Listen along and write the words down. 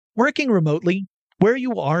Working remotely, where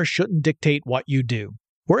you are shouldn't dictate what you do.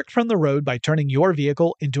 Work from the road by turning your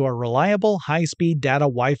vehicle into a reliable high-speed data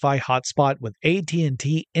Wi-Fi hotspot with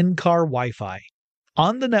AT&T in-car Wi-Fi.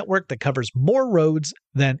 On the network that covers more roads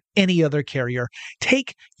than any other carrier,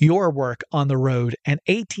 take your work on the road and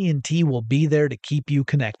AT&T will be there to keep you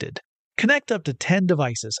connected. Connect up to 10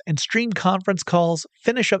 devices and stream conference calls,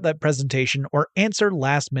 finish up that presentation, or answer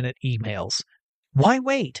last-minute emails. Why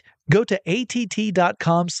wait? Go to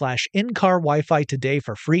att.com/in-car Wi-Fi today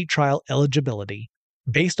for free trial eligibility.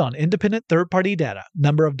 Based on independent third-party data,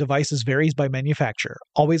 number of devices varies by manufacturer.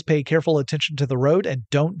 Always pay careful attention to the road and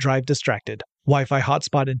don't drive distracted. Wi-Fi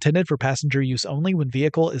hotspot intended for passenger use only when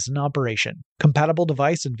vehicle is in operation. Compatible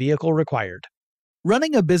device and vehicle required.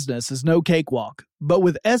 Running a business is no cakewalk, but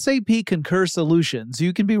with SAP Concur Solutions,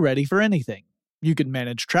 you can be ready for anything. You can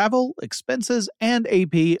manage travel, expenses, and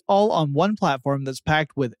AP all on one platform that's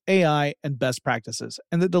packed with AI and best practices,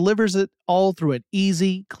 and that delivers it all through an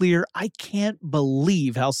easy, clear, I can't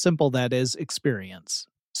believe how simple that is experience.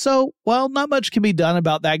 So, while not much can be done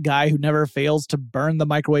about that guy who never fails to burn the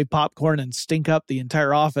microwave popcorn and stink up the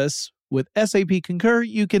entire office, with SAP Concur,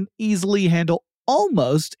 you can easily handle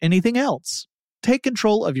almost anything else. Take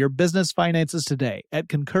control of your business finances today at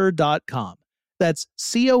Concur.com. That's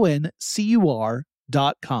CONCUR.com.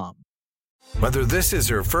 Whether this is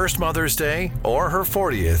her first Mother's Day or her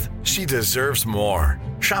 40th, she deserves more.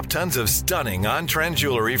 Shop tons of stunning on-trend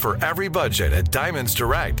jewelry for every budget at Diamonds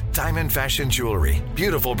Direct. Diamond fashion jewelry,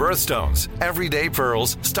 beautiful birthstones, everyday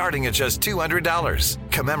pearls starting at just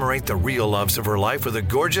 $200. Commemorate the real loves of her life with a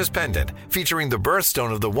gorgeous pendant featuring the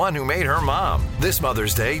birthstone of the one who made her mom. This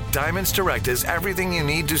Mother's Day, Diamonds Direct is everything you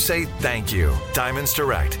need to say thank you. Diamonds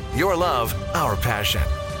Direct, your love, our passion.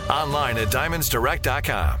 Online at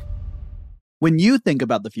diamondsdirect.com. When you think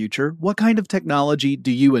about the future, what kind of technology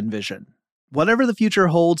do you envision? Whatever the future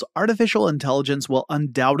holds, artificial intelligence will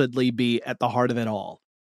undoubtedly be at the heart of it all.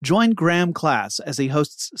 Join Graham Class as he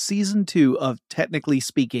hosts Season 2 of Technically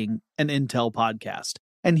Speaking, an Intel podcast,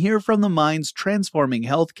 and hear from the minds transforming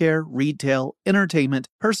healthcare, retail, entertainment,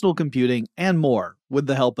 personal computing, and more with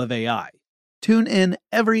the help of AI. Tune in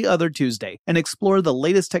every other Tuesday and explore the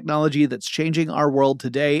latest technology that's changing our world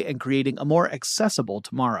today and creating a more accessible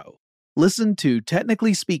tomorrow. Listen to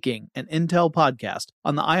Technically Speaking, an Intel podcast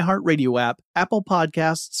on the iHeartRadio app, Apple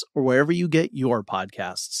Podcasts, or wherever you get your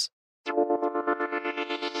podcasts.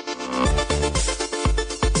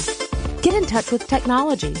 Get in touch with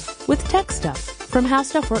technology with Tech Stuff from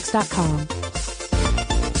HowStuffWorks.com.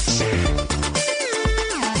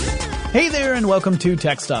 Hey there, and welcome to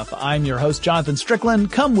Tech Stuff. I'm your host, Jonathan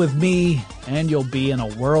Strickland. Come with me, and you'll be in a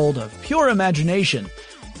world of pure imagination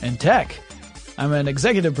and tech. I'm an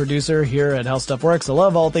executive producer here at How Stuff Works. I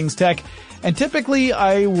love all things tech, and typically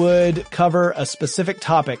I would cover a specific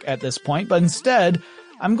topic at this point, but instead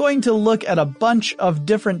I'm going to look at a bunch of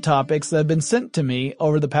different topics that have been sent to me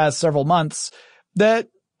over the past several months that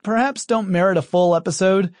perhaps don't merit a full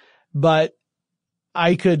episode, but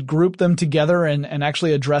I could group them together and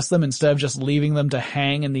actually address them instead of just leaving them to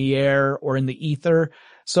hang in the air or in the ether.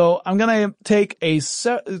 So I'm going to take a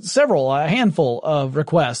handful of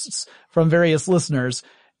requests from various listeners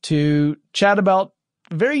to chat about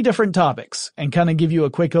very different topics and kind of give you a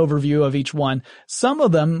quick overview of each one. Some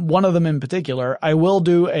of them, one of them in particular, I will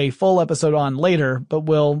do a full episode on later, but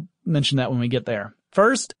we'll mention that when we get there.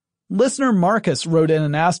 First, listener Marcus wrote in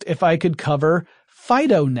and asked if I could cover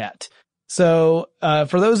FidoNet. So,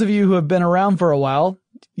 for those of you who have been around for a while,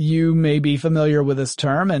 you may be familiar with this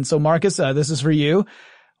term. And so Marcus, this is for you.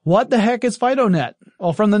 What the heck is FidoNet?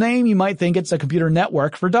 Well, from the name, you might think it's a computer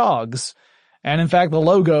network for dogs. And in fact, the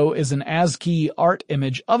logo is an ASCII art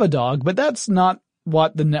image of a dog, but that's not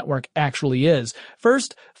what the network actually is.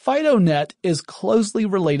 First, FidoNet is closely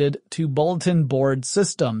related to bulletin board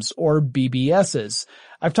systems, or BBSs.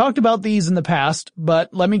 I've talked about these in the past,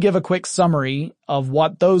 but let me give a quick summary of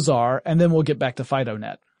what those are, and then we'll get back to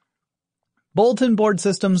FidoNet. Bulletin board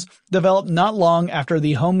systems developed not long after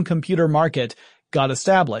the home computer market got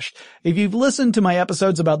established. If you've listened to my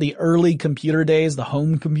episodes about the early computer days, the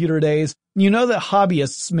home computer days, you know that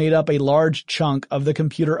hobbyists made up a large chunk of the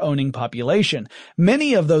computer-owning population.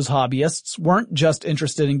 Many of those hobbyists weren't just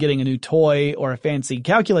interested in getting a new toy or a fancy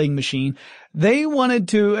calculating machine. They wanted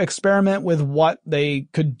to experiment with what they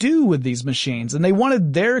could do with these machines, and they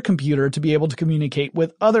wanted their computer to be able to communicate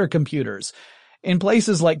with other computers. In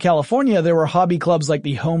places like California, there were hobby clubs like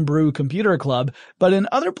the Homebrew Computer Club, but in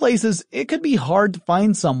other places, it could be hard to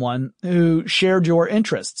find someone who shared your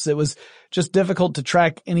interests. It was just difficult to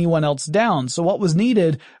track anyone else down, so what was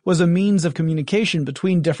needed was a means of communication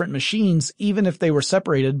between different machines, even if they were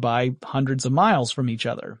separated by hundreds of miles from each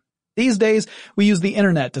other. These days, we use the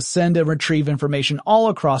internet to send and retrieve information all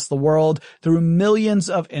across the world through millions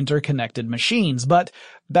of interconnected machines. But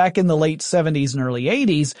back in the late 70s and early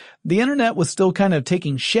 80s, the internet was still kind of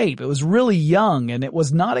taking shape. It was really young and it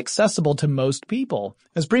was not accessible to most people.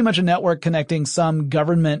 It was pretty much a network connecting some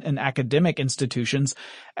government and academic institutions,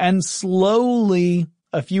 and slowly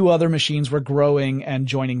a few other machines were growing and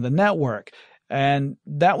joining the network. And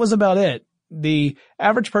that was about it. The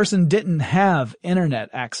average person didn't have internet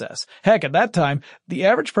access. Heck, at that time, the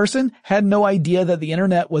average person had no idea that the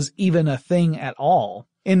internet was even a thing at all.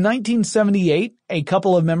 In 1978, a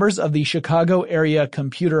couple of members of the Chicago Area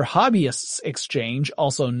Computer Hobbyists Exchange,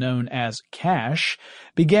 also known as CACH,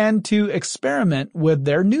 began to experiment with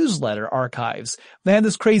their newsletter archives. They had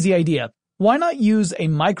this crazy idea. Why not use a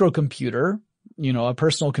microcomputer, a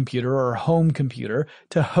personal computer or a home computer,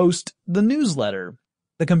 to host the newsletter?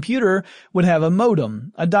 The computer would have a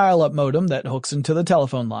modem, a dial-up modem that hooks into the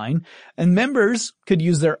telephone line, and members could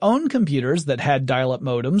use their own computers that had dial-up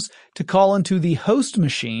modems to call into the host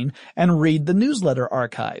machine and read the newsletter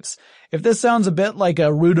archives. If this sounds a bit like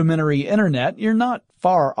a rudimentary internet, you're not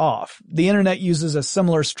far off. The internet uses a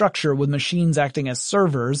similar structure with machines acting as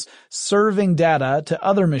servers, serving data to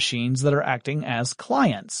other machines that are acting as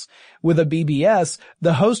clients. With a BBS,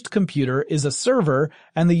 the host computer is a server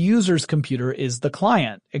and the user's computer is the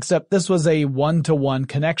client, except this was a one-to-one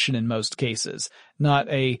connection in most cases, not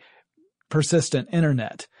a persistent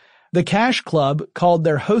internet. The CACH Club called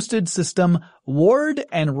their hosted system Ward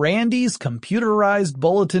and Randy's Computerized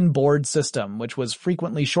Bulletin Board System, which was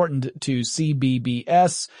frequently shortened to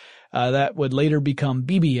CBBS. That would later become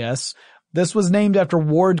BBS. This was named after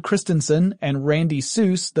Ward Christensen and Randy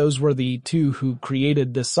Seuss. Those were the two who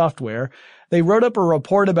created this software. They wrote up a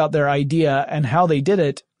report about their idea and how they did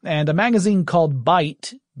it, and a magazine called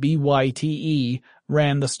Byte, B-Y-T-E,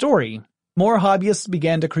 ran the story. More hobbyists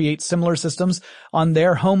began to create similar systems on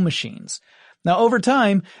their home machines. Now, over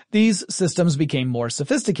time, these systems became more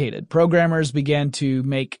sophisticated. Programmers began to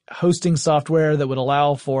make hosting software that would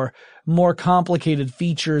allow for more complicated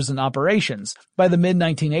features and operations. By the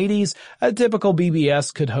mid-1980s, a typical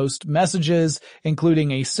BBS could host messages,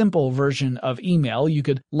 including a simple version of email. You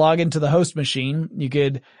could log into the host machine, you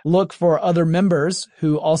could look for other members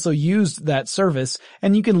who also used that service,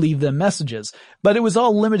 and you can leave them messages. But it was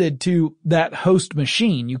all limited to that host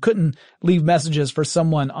machine. You couldn't leave messages for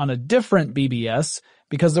someone on a different BBS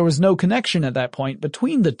because there was no connection at that point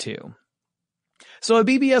between the two. So a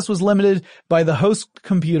BBS was limited by the host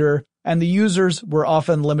computer, and the users were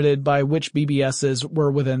often limited by which BBSs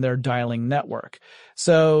were within their dialing network.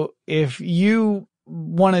 So if you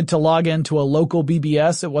wanted to log into a local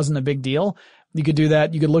BBS, it wasn't a big deal. You could do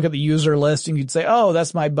that. You could look at the user list and you'd say, oh,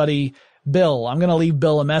 that's my buddy Bill. I'm going to leave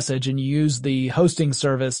Bill a message, and you use the hosting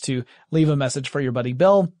service to leave a message for your buddy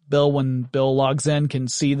Bill. Bill, when Bill logs in, can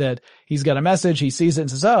see that he's got a message. He sees it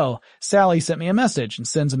and says, oh, Sally sent me a message, and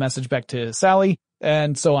sends a message back to Sally,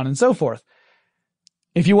 and so on and so forth.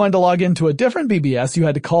 If you wanted to log into a different BBS, you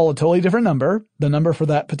had to call a totally different number, the number for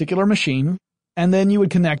that particular machine, and then you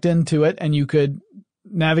would connect into it and you could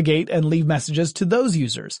navigate and leave messages to those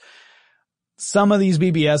users. Some of these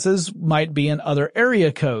BBSs might be in other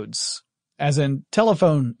area codes, as in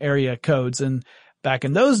telephone area codes, and back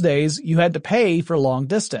in those days, you had to pay for long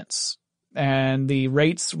distance. And the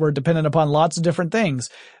rates were dependent upon lots of different things,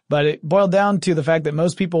 but it boiled down to the fact that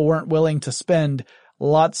most people weren't willing to spend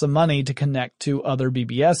lots of money to connect to other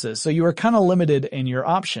BBSs, so you were kind of limited in your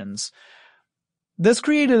options. This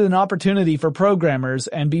created an opportunity for programmers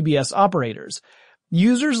and BBS operators.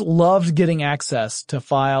 Users loved getting access to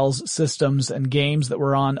files, systems, and games that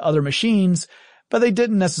were on other machines, but they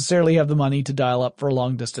didn't necessarily have the money to dial up for a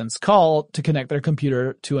long-distance call to connect their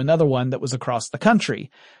computer to another one that was across the country.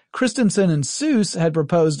 Christensen and Seuss had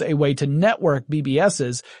proposed a way to network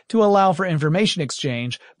BBSs to allow for information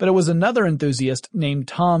exchange, but it was another enthusiast named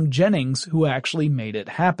Tom Jennings who actually made it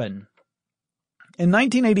happen. In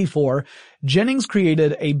 1984, Jennings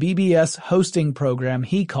created a BBS hosting program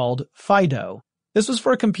he called Fido. This was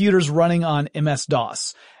for computers running on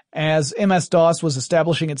MS-DOS. As MS-DOS was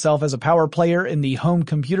establishing itself as a power player in the home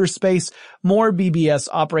computer space, more BBS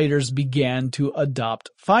operators began to adopt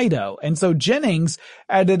Fido. And so Jennings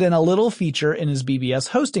added in a little feature in his BBS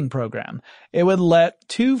hosting program. It would let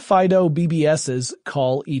two Fido BBSs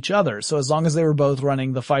call each other. So as long as they were both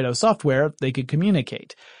running the Fido software, they could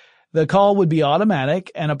communicate. The call would be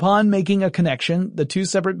automatic, and upon making a connection, the two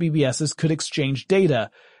separate BBSs could exchange data,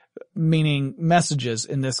 meaning messages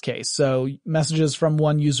in this case. So messages from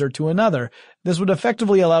one user to another. This would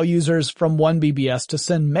effectively allow users from one BBS to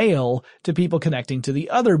send mail to people connecting to the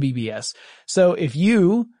other BBS. So if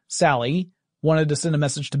you, Sally, wanted to send a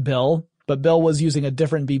message to Bill, but Bill was using a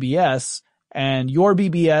different BBS, and your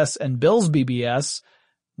BBS and Bill's BBS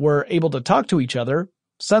were able to talk to each other,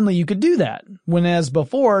 suddenly you could do that. When as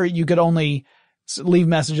before, you could only leave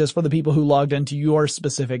messages for the people who logged into your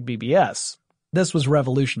specific BBS. This was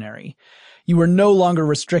revolutionary. You were no longer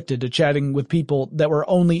restricted to chatting with people that were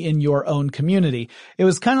only in your own community. It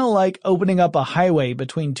was kind of like opening up a highway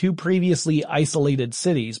between two previously isolated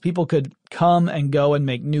cities. People could come and go and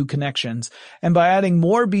make new connections. And by adding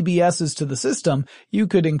more BBSs to the system, you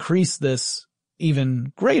could increase this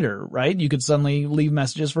even greater, right? You could suddenly leave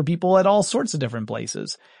messages for people at all sorts of different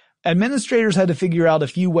places. Administrators had to figure out a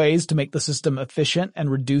few ways to make the system efficient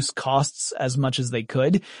and reduce costs as much as they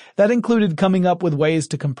could. That included coming up with ways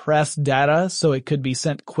to compress data so it could be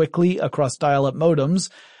sent quickly across dial-up modems.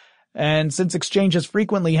 And since exchanges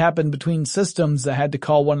frequently happened between systems that had to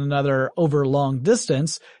call one another over long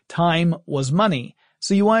distance, time was money.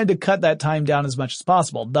 So you wanted to cut that time down as much as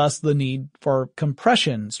possible, thus the need for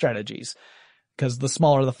compression strategies. Because the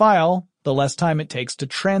smaller the file, the less time it takes to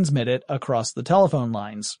transmit it across the telephone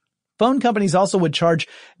lines. Phone companies also would charge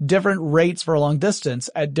different rates for long distance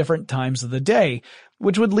at different times of the day,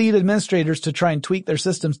 which would lead administrators to try and tweak their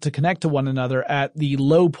systems to connect to one another at the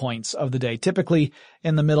low points of the day, typically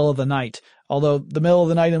in the middle of the night. Although the middle of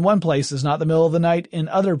the night in one place is not the middle of the night in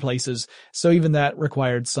other places, so even that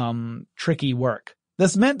required some tricky work.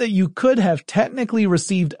 This meant that you could have technically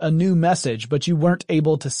received a new message, but you weren't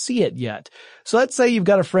able to see it yet. So let's say you've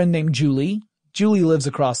got a friend named Julie. Julie lives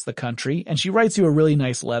across the country, and she writes you a really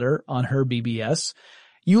nice letter on her BBS.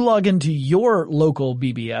 You log into your local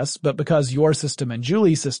BBS, but because your system and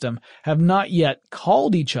Julie's system have not yet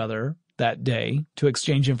called each other that day to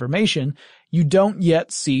exchange information, you don't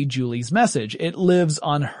yet see Julie's message. It lives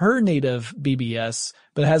on her native BBS,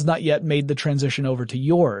 but has not yet made the transition over to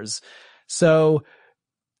yours. So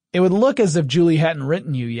it would look as if Julie hadn't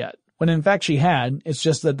written you yet, when in fact she had. It's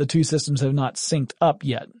just that the two systems have not synced up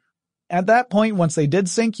yet. At that point, once they did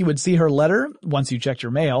sync, you would see her letter once you checked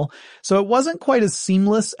your mail. So it wasn't quite as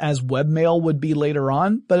seamless as webmail would be later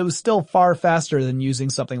on, but it was still far faster than using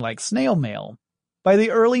something like snail mail. By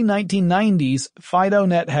the early 1990s,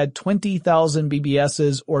 FidoNet had 20,000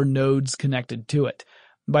 BBSs or nodes connected to it.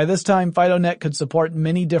 By this time, FidoNet could support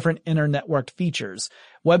many different inter-networked features.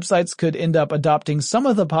 Websites could end up adopting some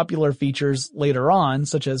of the popular features later on,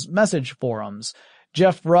 such as message forums.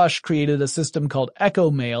 Jeff Rush created a system called Echo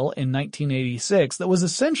Mail in 1986 that was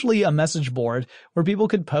essentially a message board where people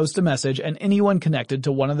could post a message and anyone connected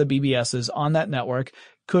to one of the BBSs on that network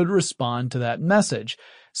could respond to that message.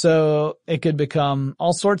 So it could become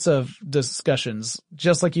all sorts of discussions,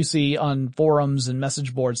 just like you see on forums and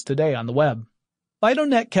message boards today on the web.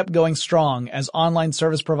 FidoNet kept going strong as online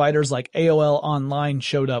service providers like AOL Online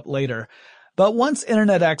showed up later. But once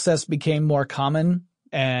internet access became more common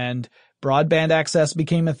and broadband access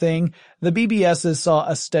became a thing, the BBSs saw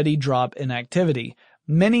a steady drop in activity.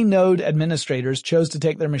 Many node administrators chose to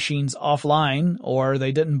take their machines offline, or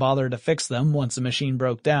they didn't bother to fix them once a machine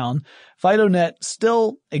broke down. FidoNet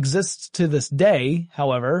still exists to this day,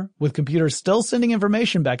 however, with computers still sending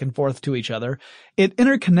information back and forth to each other. It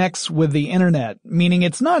interconnects with the internet, meaning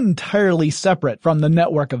it's not entirely separate from the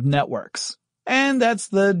network of networks. And that's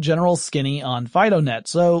the general skinny on FidoNet,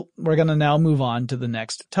 so we're going to now move on to the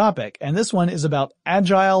next topic. And this one is about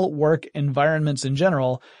agile work environments in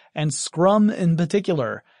general, and Scrum in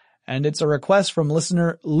particular. And it's a request from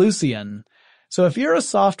listener Lucian. So if you're a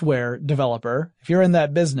software developer, if you're in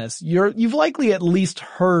that business, you've likely at least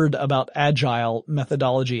heard about agile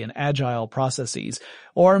methodology and agile processes.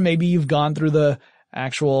 Or maybe you've gone through the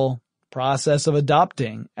actual process of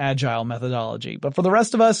adopting agile methodology. But for the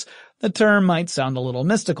rest of us, the term might sound a little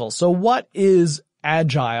mystical. So what is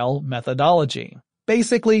agile methodology?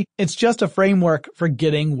 Basically, it's just a framework for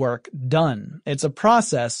getting work done. It's a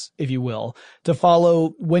process, if you will, to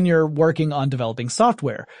follow when you're working on developing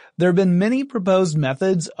software. There have been many proposed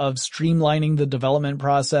methods of streamlining the development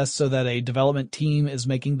process so that a development team is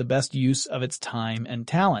making the best use of its time and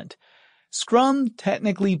talent. Scrum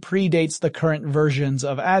technically predates the current versions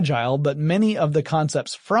of Agile, but many of the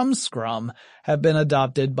concepts from Scrum have been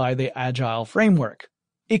adopted by the Agile framework.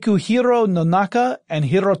 Ikuhiro Nonaka and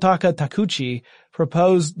Hirotaka Takuchi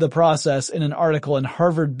proposed the process in an article in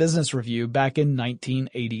Harvard Business Review back in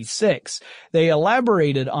 1986. They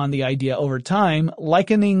elaborated on the idea over time,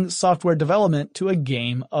 likening software development to a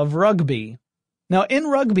game of rugby. Now, in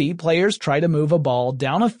rugby, players try to move a ball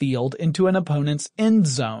down a field into an opponent's end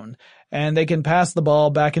zone, and they can pass the ball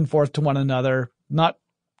back and forth to one another, not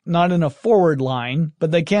in a forward line,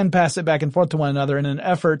 but they can pass it back and forth to one another in an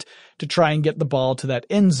effort to try and get the ball to that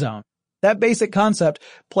end zone. That basic concept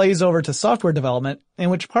plays over to software development, in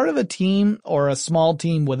which part of a team or a small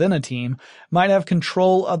team within a team might have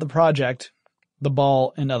control of the project, the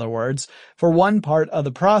ball in other words, for one part of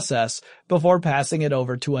the process before passing it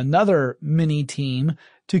over to another mini team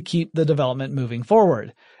to keep the development moving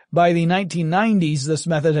forward. By the 1990s, this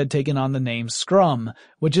method had taken on the name Scrum,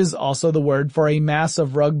 which is also the word for a mass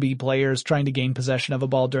of rugby players trying to gain possession of a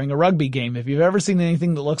ball during a rugby game. If you've ever seen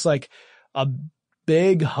anything that looks like a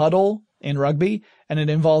big huddle in rugby, and it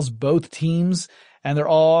involves both teams, and they're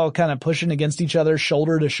all kind of pushing against each other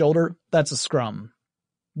shoulder to shoulder, that's a scrum.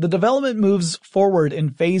 The development moves forward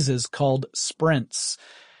in phases called sprints,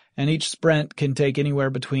 and each sprint can take anywhere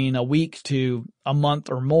between a week to a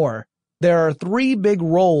month or more. There are 3 big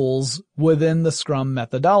roles within the Scrum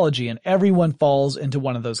methodology, and everyone falls into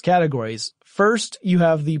one of those categories. First, you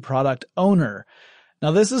have the product owner.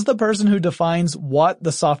 Now, this is the person who defines what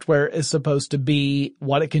the software is supposed to be,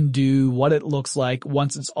 what it can do, what it looks like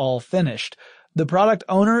once it's all finished. The product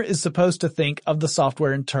owner is supposed to think of the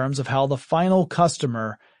software in terms of how the final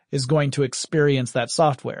customer is going to experience that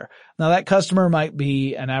software. Now, that customer might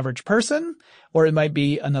be an average person, or it might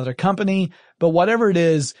be another company, but whatever it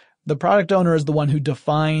is, the product owner is the one who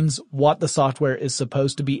defines what the software is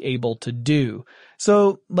supposed to be able to do.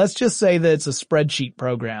 So let's just say that it's a spreadsheet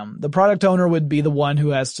program. The product owner would be the one who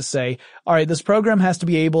has to say, all right, this program has to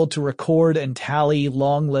be able to record and tally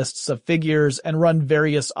long lists of figures and run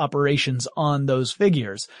various operations on those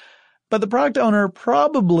figures. But the product owner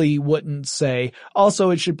probably wouldn't say,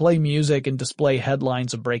 also it should play music and display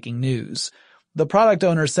headlines of breaking news. The product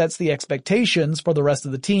owner sets the expectations for the rest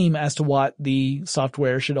of the team as to what the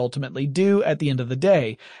software should ultimately do at the end of the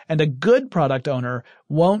day. And a good product owner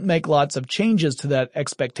won't make lots of changes to that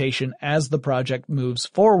expectation as the project moves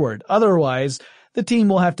forward. Otherwise, the team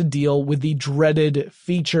will have to deal with the dreaded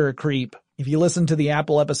feature creep. If you listen to the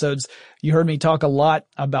Apple episodes, you heard me talk a lot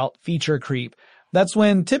about feature creep. That's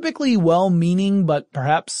when typically well-meaning but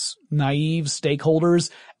perhaps naive stakeholders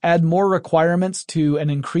add more requirements to an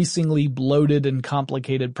increasingly bloated and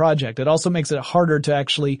complicated project. It also makes it harder to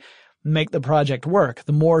actually make the project work.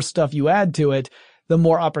 The more stuff you add to it, the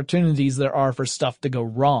more opportunities there are for stuff to go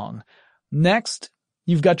wrong. Next,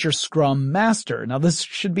 you've got your Scrum Master. Now, this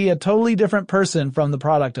should be a totally different person from the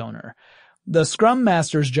product owner. The Scrum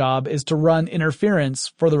Master's job is to run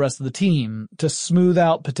interference for the rest of the team, to smooth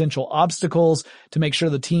out potential obstacles, to make sure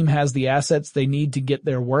the team has the assets they need to get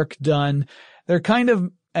their work done. They're kind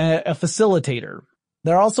of a facilitator.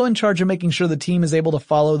 They're also in charge of making sure the team is able to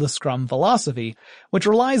follow the Scrum philosophy, which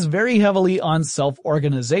relies very heavily on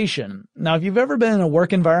self-organization. Now, if you've ever been in a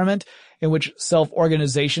work environment in which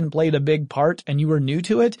self-organization played a big part and you were new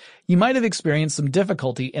to it, you might have experienced some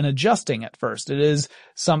difficulty in adjusting at first. It is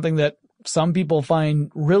something that some people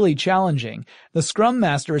find really challenging. The Scrum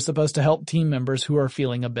Master is supposed to help team members who are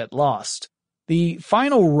feeling a bit lost. The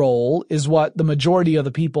final role is what the majority of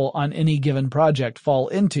the people on any given project fall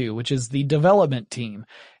into, which is the development team.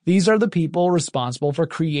 These are the people responsible for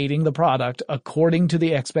creating the product according to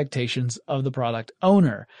the expectations of the product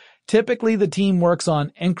owner. Typically, the team works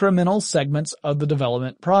on incremental segments of the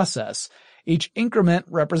development process. Each increment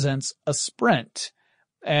represents a sprint,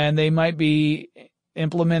 and they might be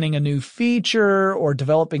implementing a new feature or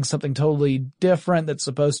developing something totally different that's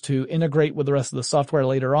supposed to integrate with the rest of the software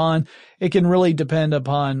later on. It can really depend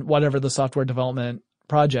upon whatever the software development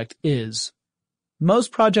project is.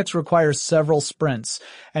 Most projects require several sprints,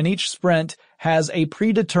 and each sprint has a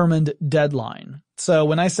predetermined deadline. So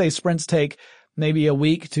when I say sprints take maybe a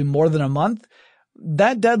week to more than a month,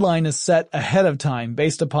 that deadline is set ahead of time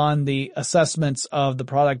based upon the assessments of the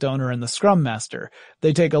product owner and the Scrum Master.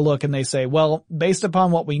 They take a look and they say, well, based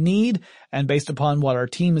upon what we need and based upon what our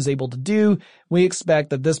team is able to do, we expect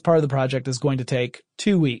that this part of the project is going to take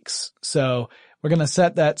 2 weeks. So we're going to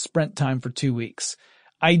set that sprint time for 2 weeks.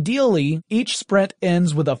 Ideally, each sprint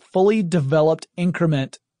ends with a fully developed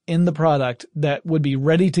increment in the product that would be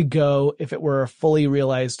ready to go if it were a fully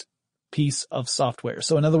realized piece of software.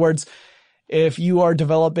 So in other words, if you are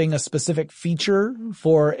developing a specific feature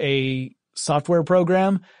for a software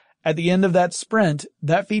program, at the end of that sprint,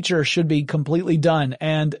 that feature should be completely done.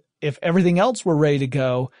 And if everything else were ready to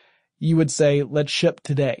go, you would say, let's ship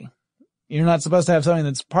today. You're not supposed to have something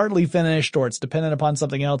that's partly finished or it's dependent upon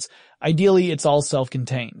something else. Ideally, it's all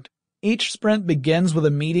self-contained. Each sprint begins with a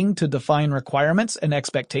meeting to define requirements and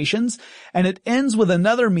expectations, and it ends with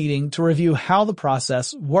another meeting to review how the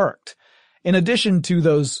process worked. In addition to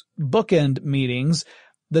those bookend meetings,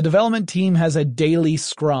 the development team has a daily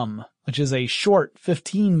scrum, which is a short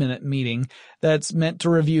 15-minute meeting that's meant to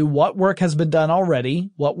review what work has been done already,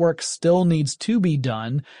 what work still needs to be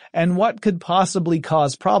done, and what could possibly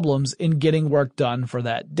cause problems in getting work done for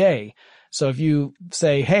that day. So if you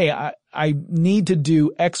say, hey, I need to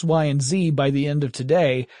do X, Y, and Z by the end of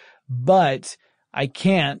today, but I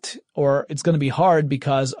can't, or it's going to be hard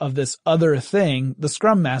because of this other thing, the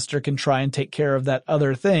Scrum Master can try and take care of that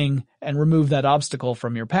other thing and remove that obstacle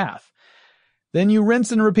from your path. Then you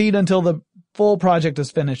rinse and repeat until the full project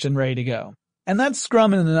is finished and ready to go. And that's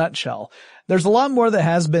Scrum in a nutshell. There's a lot more that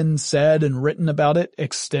has been said and written about it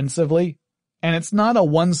extensively, and it's not a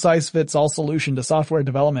one-size-fits-all solution to software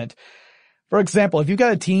development. For example, if you've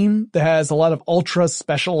got a team that has a lot of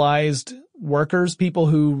ultra-specialized workers, people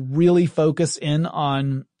who really focus in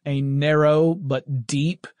on a narrow but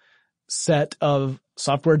deep set of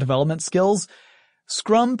software development skills,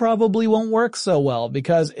 Scrum probably won't work so well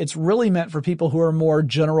because it's really meant for people who are more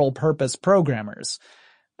general-purpose programmers.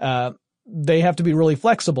 They have to be really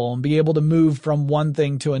flexible and be able to move from one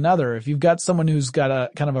thing to another. If you've got someone who's got a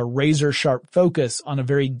kind of a razor-sharp focus on a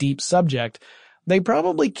very deep subject, they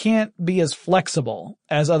probably can't be as flexible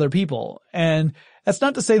as other people. And that's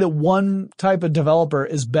not to say that one type of developer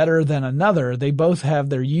is better than another. They both have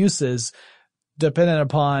their uses dependent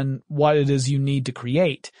upon what it is you need to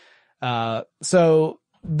create. So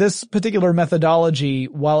this particular methodology,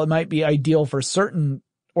 while it might be ideal for certain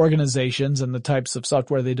organizations and the types of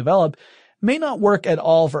software they develop, may not work at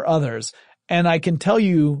all for others. And I can tell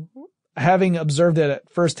you, having observed it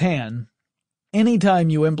at firsthand, anytime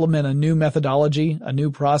you implement a new methodology, a new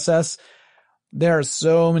process, there are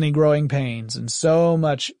so many growing pains and so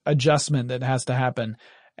much adjustment that has to happen.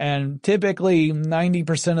 And typically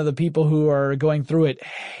 90% of the people who are going through it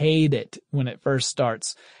hate it when it first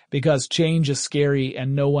starts because change is scary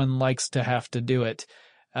and no one likes to have to do it.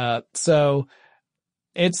 So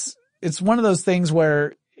it's one of those things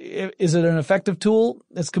where is it an effective tool?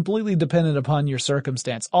 It's completely dependent upon your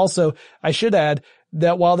circumstance. Also, I should add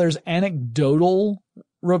that while there's anecdotal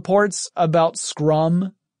reports about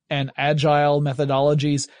Scrum and agile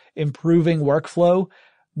methodologies improving workflow,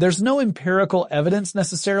 there's no empirical evidence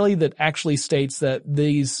necessarily that actually states that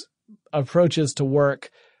these approaches to work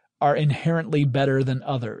are inherently better than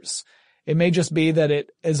others. It may just be that it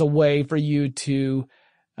is a way for you to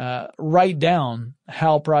write down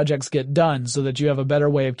how projects get done so that you have a better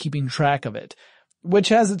way of keeping track of it, which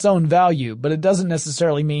has its own value, but it doesn't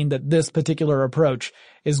necessarily mean that this particular approach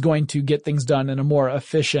is going to get things done in a more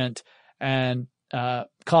efficient and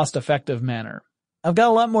cost-effective manner. I've got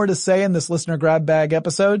a lot more to say in this listener grab bag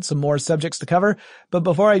episode, some more subjects to cover, but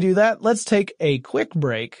before I do that, let's take a quick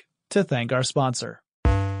break to thank our sponsor.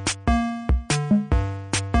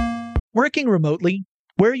 Working remotely,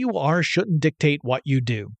 where you are shouldn't dictate what you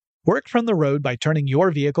do. Work from the road by turning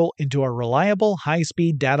your vehicle into a reliable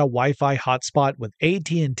high-speed data Wi-Fi hotspot with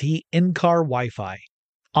AT&T in-car Wi-Fi.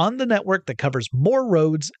 On the network that covers more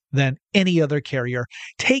roads than any other carrier,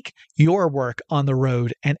 take your work on the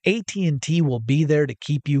road and AT&T will be there to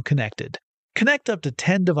keep you connected. Connect up to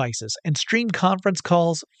 10 devices and stream conference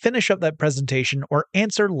calls, finish up that presentation, or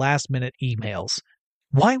answer last-minute emails.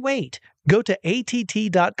 Why wait? Go to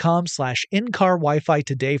att.com/in-car Wi-Fi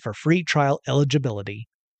today for free trial eligibility.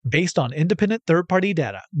 Based on independent third-party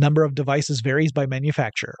data, number of devices varies by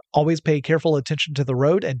manufacturer. Always pay careful attention to the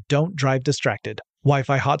road and don't drive distracted.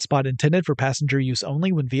 Wi-Fi hotspot intended for passenger use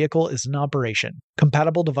only when vehicle is in operation.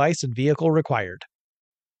 Compatible device and vehicle required.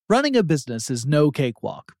 Running a business is no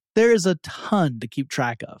cakewalk. There is a ton to keep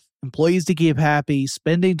track of. Employees to keep happy,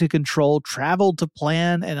 spending to control, travel to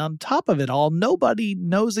plan, and on top of it all, nobody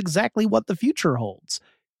knows exactly what the future holds.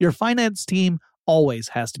 Your finance team always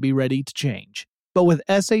has to be ready to change. But with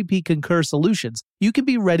SAP Concur Solutions, you can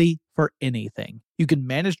be ready for anything. You can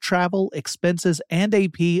manage travel, expenses, and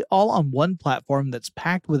AP all on one platform that's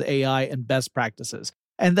packed with AI and best practices,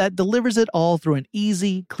 and that delivers it all through an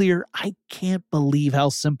easy, clear, I can't believe how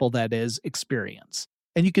simple that is experience.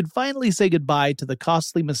 And you can finally say goodbye to the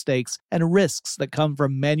costly mistakes and risks that come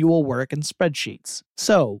from manual work and spreadsheets.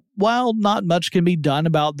 So, while not much can be done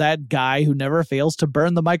about that guy who never fails to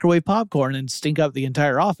burn the microwave popcorn and stink up the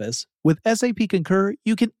entire office, with SAP Concur,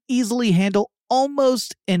 you can easily handle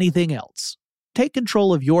almost anything else. Take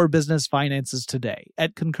control of your business finances today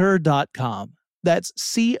at Concur.com. That's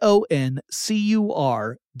CONCUR.com.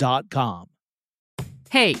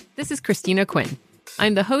 Hey, this is Christina Quinn.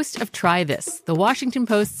 I'm the host of Try This, the Washington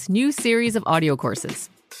Post's new series of audio courses.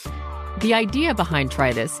 The idea behind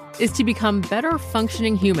Try This is to become better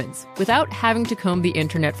functioning humans without having to comb the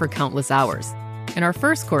internet for countless hours. In our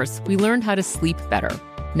first course, we learned how to sleep better.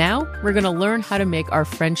 Now, we're going to learn how to make our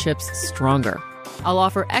friendships stronger. I'll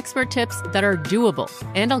offer expert tips that are doable,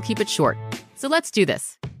 and I'll keep it short. So let's do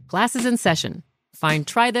this. Class is in session. Find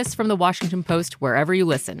Try This from the Washington Post wherever you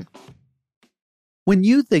listen. When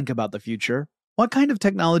you think about the future, what kind of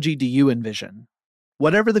technology do you envision?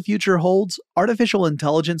 Whatever the future holds, artificial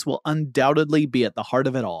intelligence will undoubtedly be at the heart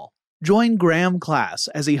of it all. Join Graham Class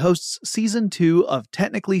as he hosts Season 2 of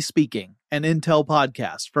Technically Speaking, an Intel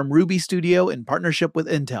podcast from Ruby Studio in partnership with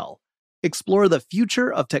Intel. Explore the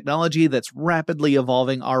future of technology that's rapidly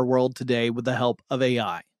evolving our world today with the help of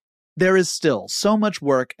AI. There is still so much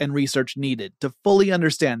work and research needed to fully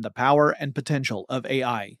understand the power and potential of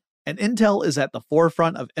AI. And Intel is at the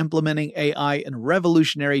forefront of implementing AI in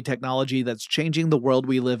revolutionary technology that's changing the world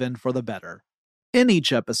we live in for the better. In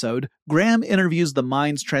each episode, Graham interviews the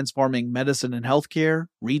minds transforming medicine and healthcare,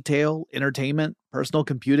 retail, entertainment, personal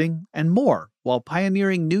computing, and more, while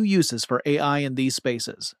pioneering new uses for AI in these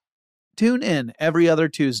spaces. Tune in every other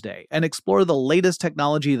Tuesday and explore the latest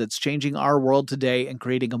technology that's changing our world today and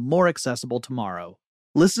creating a more accessible tomorrow.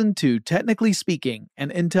 Listen to Technically Speaking,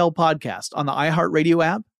 an Intel podcast on the iHeartRadio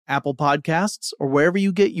app, Apple Podcasts, or wherever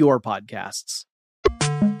you get your podcasts.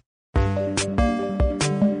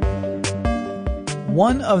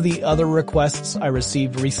 One of the other requests I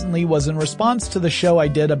received recently was in response to the show I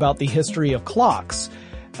did about the history of clocks.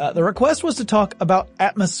 The request was to talk about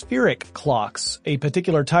atmospheric clocks, a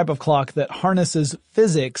particular type of clock that harnesses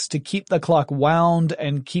physics to keep the clock wound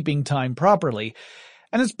and keeping time properly.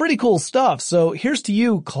 And it's pretty cool stuff, so here's to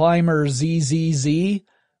you, Climber ZZZ,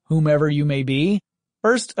 whomever you may be.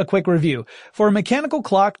 First, a quick review. For a mechanical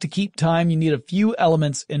clock to keep time, you need a few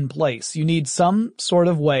elements in place. You need some sort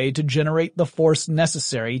of way to generate the force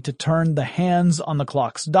necessary to turn the hands on the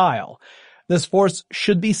clock's dial. This force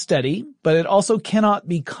should be steady, but it also cannot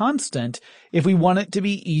be constant if we want it to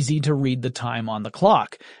be easy to read the time on the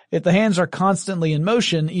clock. If the hands are constantly in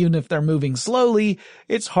motion, even if they're moving slowly,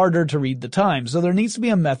 it's harder to read the time. So there needs to be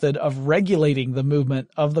a method of regulating the movement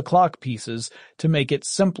of the clock pieces to make it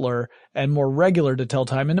simpler and more regular to tell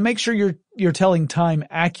time and to make sure you're telling time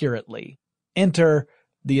accurately. Enter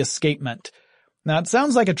the escapement. Now, it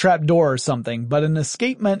sounds like a trap door or something, but an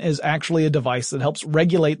escapement is actually a device that helps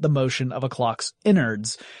regulate the motion of a clock's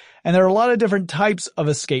innards. And there are a lot of different types of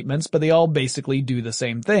escapements, but they all basically do the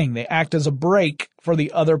same thing. They act as a brake for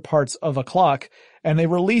the other parts of a clock, and they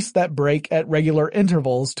release that brake at regular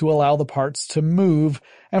intervals to allow the parts to move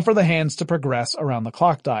and for the hands to progress around the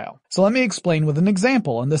clock dial. So let me explain with an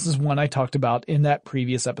example, and this is one I talked about in that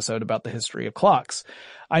previous episode about the history of clocks.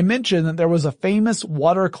 I mentioned that there was a famous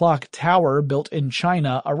water clock tower built in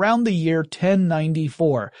China around the year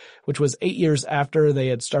 1094, which was 8 years after they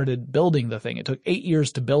had started building the thing. It took 8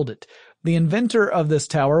 years to build it. The inventor of this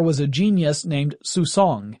tower was a genius named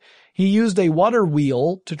Susong. He used a water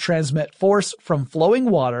wheel to transmit force from flowing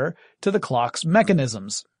water to the clock's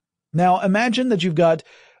mechanisms. Now imagine that you've got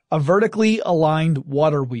a vertically aligned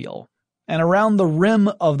water wheel, and around the rim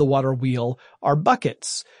of the water wheel are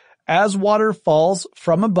buckets. As water falls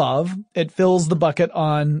from above, it fills the bucket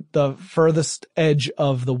on the furthest edge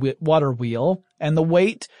of the water wheel, and the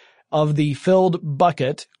weight of the filled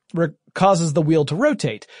bucket causes the wheel to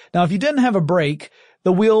rotate. Now, if you didn't have a brake,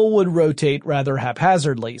 the wheel would rotate rather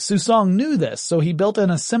haphazardly. Susong knew this, so he built in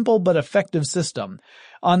a simple but effective system.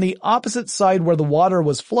 On the opposite side where the water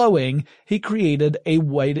was flowing, he created a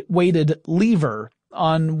weighted lever.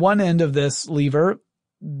 On one end of this lever,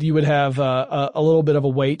 you would have a little bit of a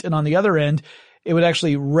weight, and on the other end, it would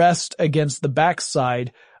actually rest against the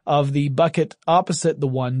backside of the bucket opposite the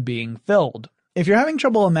one being filled. If you're having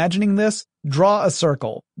trouble imagining this, draw a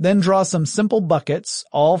circle. Then draw some simple buckets,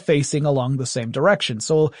 all facing along the same direction.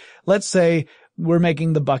 So let's say we're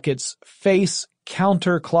making the buckets face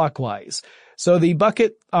counterclockwise. So the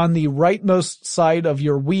bucket on the rightmost side of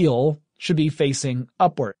your wheel should be facing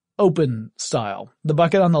upward, open style. The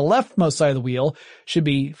bucket on the leftmost side of the wheel should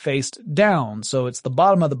be faced down. So it's the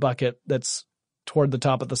bottom of the bucket that's toward the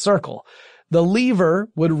top of the circle. The lever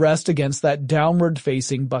would rest against that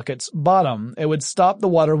downward-facing bucket's bottom. It would stop the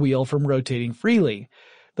water wheel from rotating freely.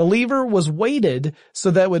 The lever was weighted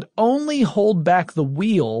so that it would only hold back the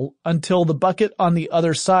wheel until the bucket on the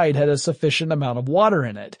other side had a sufficient amount of water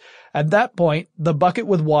in it. At that point, the bucket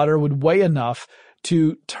with water would weigh enough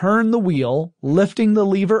to turn the wheel, lifting the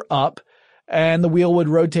lever up, and the wheel would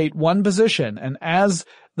rotate one position. And as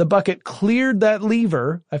the bucket cleared that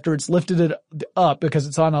lever after it's lifted it up because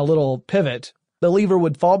it's on a little pivot. The lever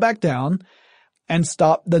would fall back down and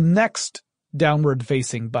stop the next downward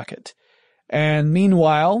facing bucket. And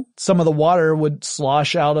meanwhile, some of the water would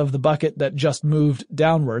slosh out of the bucket that just moved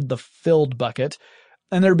downward, the filled bucket,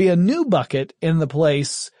 and there'd be a new bucket in the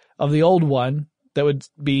place of the old one that would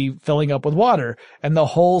be filling up with water, and the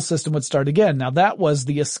whole system would start again. Now that was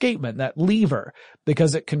the escapement, that lever,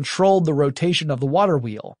 because it controlled the rotation of the water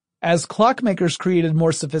wheel. As clockmakers created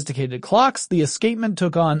more sophisticated clocks, the escapement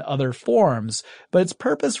took on other forms, but its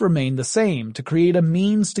purpose remained the same, to create a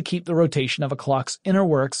means to keep the rotation of a clock's inner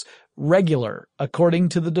works regular, according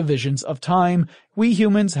to the divisions of time we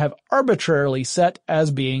humans have arbitrarily set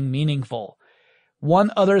as being meaningful.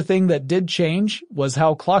 One other thing that did change was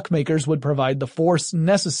how clockmakers would provide the force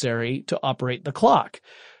necessary to operate the clock.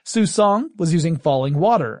 Susong was using falling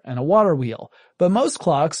water and a water wheel, but most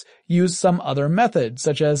clocks use some other method,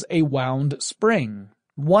 such as a wound spring.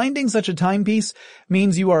 Winding such a timepiece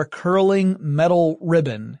means you are curling metal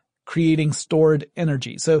ribbon, creating stored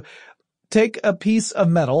energy. So take a piece of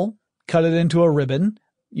metal, cut it into a ribbon,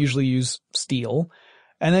 usually use steel,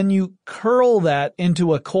 and then you curl that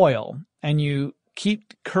into a coil, and you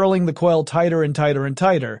keep curling the coil tighter and tighter and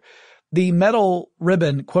tighter. The metal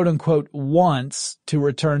ribbon, quote unquote, wants to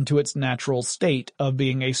return to its natural state of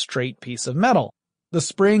being a straight piece of metal. The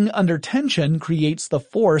spring under tension creates the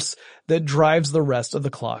force that drives the rest of the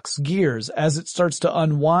clock's gears. As it starts to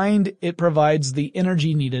unwind, it provides the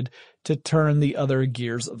energy needed to turn the other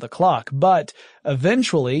gears of the clock. But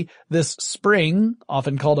eventually, this spring,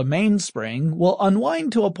 often called a mainspring, will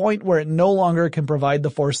unwind to a point where it no longer can provide the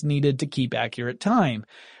force needed to keep accurate time,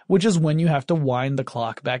 which is when you have to wind the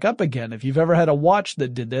clock back up again. If you've ever had a watch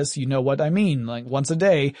that did this, you know what I mean. Like once a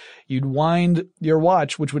day, you'd wind your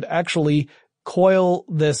watch, which would actually coil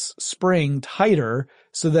this spring tighter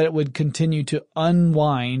so that it would continue to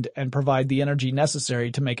unwind and provide the energy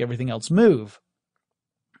necessary to make everything else move.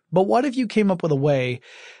 But what if you came up with a way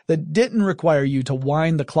that didn't require you to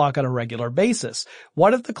wind the clock on a regular basis?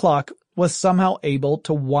 What if the clock was somehow able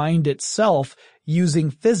to wind itself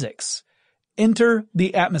using physics? Enter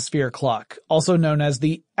the atmosphere clock, also known as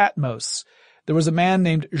the Atmos. There was a man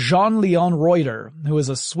named Jean-Léon Reuter, who was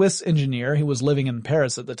a Swiss engineer who was living in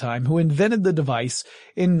Paris at the time, who invented the device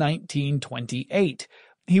in 1928.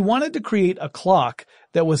 He wanted to create a clock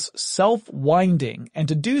that was self-winding, and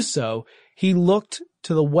to do so, he looked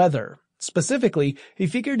to the weather. Specifically, he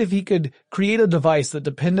figured if he could create a device that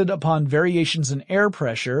depended upon variations in air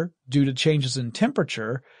pressure due to changes in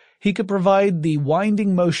temperature, he could provide the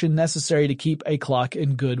winding motion necessary to keep a clock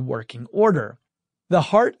in good working order. The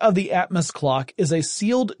heart of the Atmos clock is a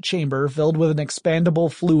sealed chamber filled with an expandable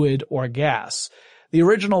fluid or gas. The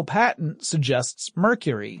original patent suggests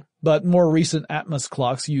mercury, but more recent Atmos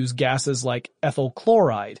clocks use gases like ethyl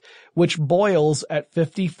chloride, which boils at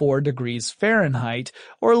 54 degrees Fahrenheit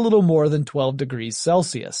or a little more than 12 degrees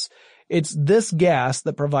Celsius. It's this gas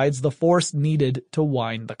that provides the force needed to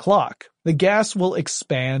wind the clock. The gas will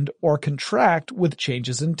expand or contract with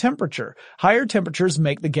changes in temperature. Higher temperatures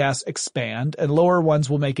make the gas expand, and lower ones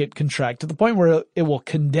will make it contract to the point where it will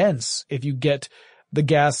condense. If you get the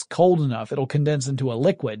gas cold enough, it'll condense into a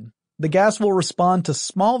liquid. The gas will respond to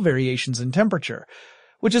small variations in temperature,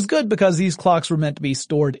 which is good because these clocks were meant to be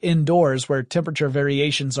stored indoors where temperature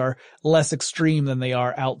variations are less extreme than they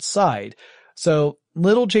are outside. So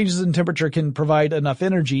little changes in temperature can provide enough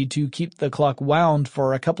energy to keep the clock wound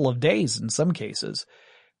for a couple of days in some cases.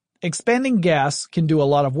 Expanding gas can do a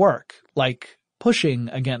lot of work, like pushing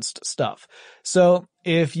against stuff. So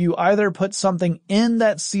if you either put something in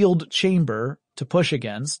that sealed chamber to push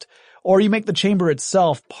against, or you make the chamber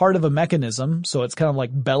itself part of a mechanism, so it's kind of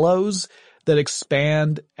like bellows that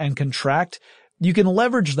expand and contract, you can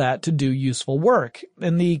leverage that to do useful work.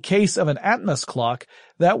 In the case of an Atmos clock,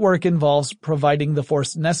 that work involves providing the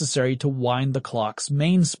force necessary to wind the clock's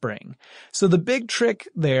mainspring. So the big trick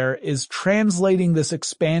there is translating this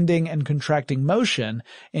expanding and contracting motion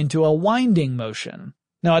into a winding motion.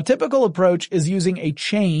 Now, a typical approach is using a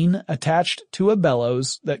chain attached to a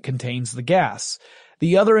bellows that contains the gas.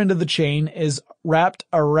 The other end of the chain is wrapped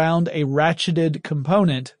around a ratcheted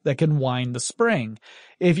component that can wind the spring.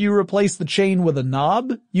 If you replace the chain with a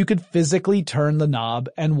knob, you could physically turn the knob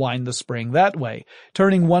and wind the spring that way.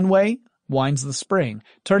 Turning one way winds the spring.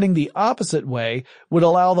 Turning the opposite way would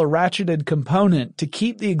allow the ratcheted component to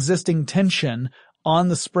keep the existing tension on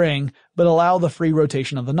the spring, but allow the free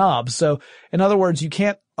rotation of the knob. So, in other words, you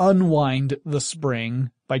can't unwind the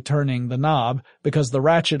spring by turning the knob because the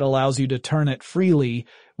ratchet allows you to turn it freely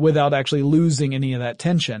without actually losing any of that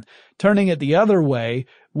tension. Turning it the other way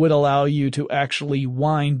would allow you to actually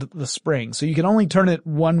wind the spring. So you can only turn it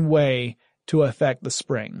one way to affect the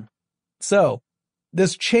spring. So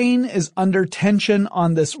this chain is under tension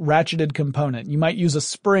on this ratcheted component. You might use a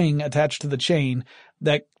spring attached to the chain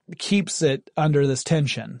that keeps it under this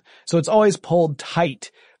tension. So it's always pulled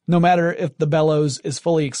tight, no matter if the bellows is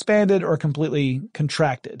fully expanded or completely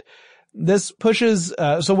contracted. This pushes,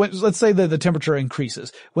 let's say that the temperature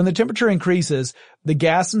increases. When the temperature increases, the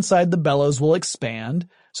gas inside the bellows will expand,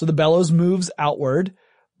 so the bellows moves outward.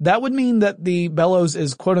 That would mean that the bellows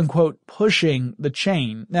is quote unquote pushing the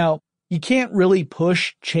chain. Now, you can't really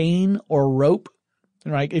push chain or rope,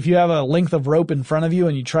 right? If you have a length of rope in front of you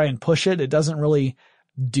and you try and push it, it doesn't really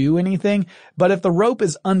do anything. But if the rope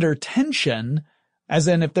is under tension, as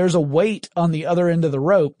in if there's a weight on the other end of the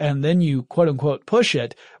rope and then you quote unquote push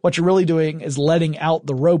it, what you're really doing is letting out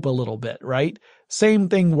the rope a little bit, right? Same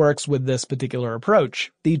thing works with this particular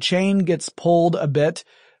approach. The chain gets pulled a bit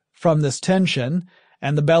from this tension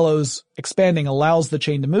and the bellows expanding allows the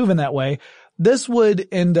chain to move in that way. This would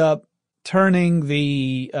end up turning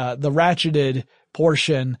the ratcheted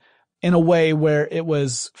portion in a way where it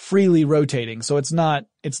was freely rotating. So it's not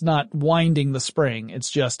winding the spring.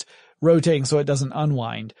 It's just rotating so it doesn't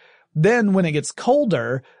unwind. Then when it gets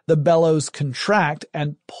colder, the bellows contract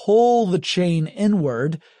and pull the chain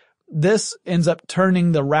inward. This ends up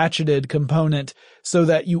turning the ratcheted component so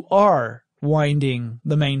that you are winding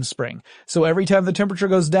the mainspring. So every time the temperature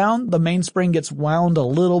goes down, the mainspring gets wound a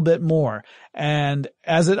little bit more. And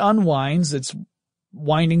as it unwinds, it's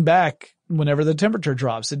winding back whenever the temperature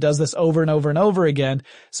drops. It does this over and over and over again.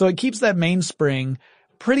 So it keeps that mainspring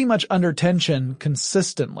pretty much under tension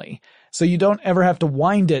consistently. So you don't ever have to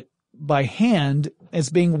wind it by hand. It's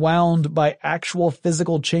being wound by actual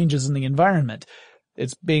physical changes in the environment.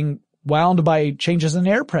 It's being wound by changes in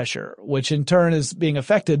air pressure, which in turn is being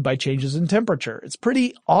affected by changes in temperature. It's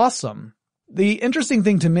pretty awesome. The interesting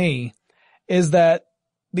thing to me is that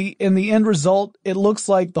in the end result, it looks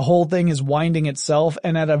like the whole thing is winding itself,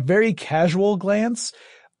 and at a very casual glance,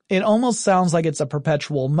 it almost sounds like it's a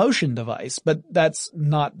perpetual motion device, but that's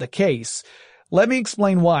not the case. Let me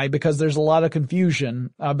explain why, because there's a lot of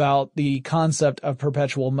confusion about the concept of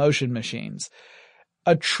perpetual motion machines.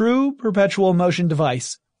 A true perpetual motion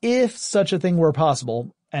device, if such a thing were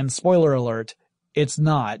possible, and spoiler alert, it's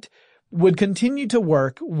not, would continue to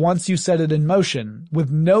work once you set it in motion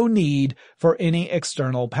with no need for any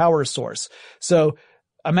external power source. So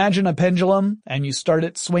imagine a pendulum and you start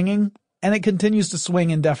it swinging and it continues to swing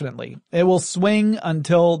indefinitely. It will swing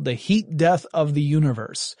until the heat death of the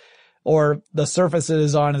universe or the surface it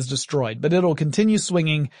is on is destroyed, but it'll continue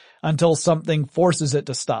swinging until something forces it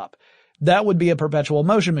to stop. That would be a perpetual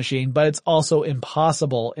motion machine, but it's also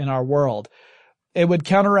impossible in our world. It would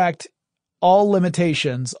counteract all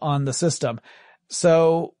limitations on the system.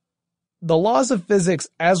 So the laws of physics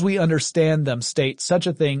as we understand them state such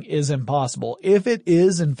a thing is impossible. If it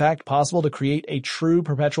is in fact possible to create a true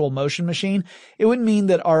perpetual motion machine, it would mean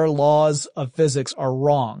that our laws of physics are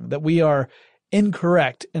wrong, that we are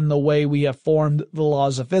incorrect in the way we have formed the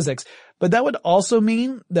laws of physics. But that would also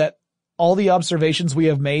mean that all the observations we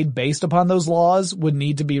have made based upon those laws would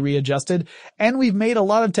need to be readjusted, and we've made a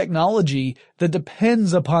lot of technology that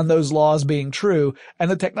depends upon those laws being true,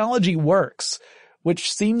 and the technology works,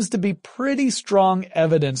 which seems to be pretty strong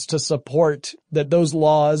evidence to support that those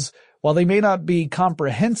laws, while they may not be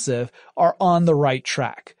comprehensive, are on the right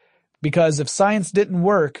track. Because if science didn't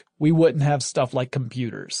work, we wouldn't have stuff like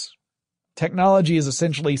computers. Technology is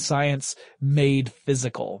essentially science made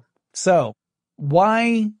physical. So,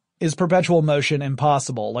 why is perpetual motion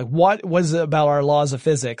impossible? Like, what was it about our laws of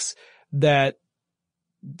physics that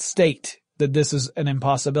state that this is an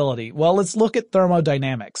impossibility? Well, let's look at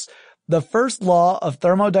thermodynamics. The first law of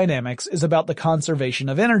thermodynamics is about the conservation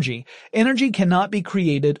of energy. Energy cannot be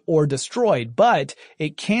created or destroyed, but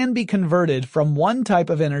it can be converted from one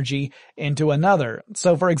type of energy into another.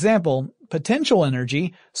 So, for example, potential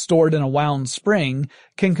energy stored in a wound spring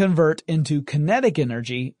can convert into kinetic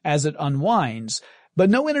energy as it unwinds. But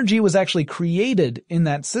no energy was actually created in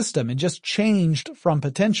that system. It just changed from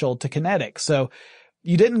potential to kinetic. So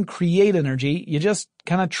you didn't create energy, you just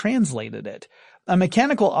kind of translated it. A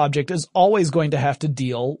mechanical object is always going to have to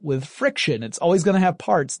deal with friction. It's always going to have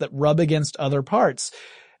parts that rub against other parts.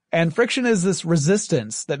 And friction is this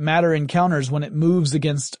resistance that matter encounters when it moves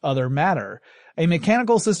against other matter. A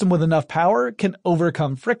mechanical system with enough power can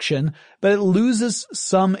overcome friction, but it loses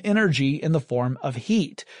some energy in the form of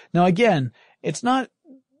heat. Now again, it's not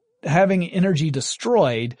having energy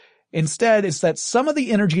destroyed. Instead, it's that some of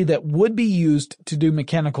the energy that would be used to do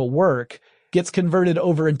mechanical work gets converted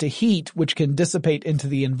over into heat, which can dissipate into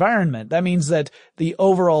the environment. That means that the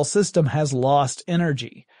overall system has lost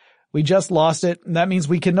energy. We just lost it, and that means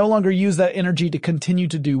we can no longer use that energy to continue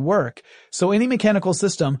to do work. So any mechanical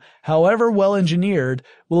system, however well engineered,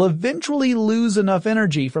 will eventually lose enough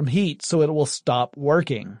energy from heat so it will stop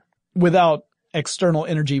working. Without external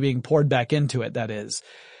energy being poured back into it, that is.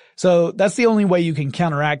 So that's the only way you can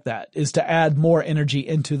counteract that, is to add more energy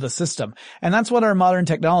into the system. And that's what our modern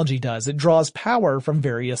technology does. It draws power from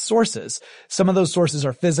various sources. Some of those sources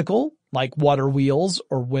are physical, like water wheels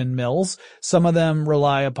or windmills. Some of them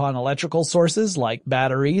rely upon electrical sources, like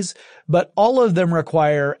batteries. But all of them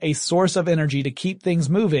require a source of energy to keep things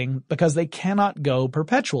moving because they cannot go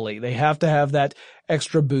perpetually. They have to have that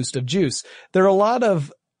extra boost of juice. There are a lot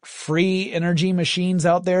of free energy machines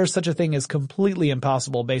out there. Such a thing is completely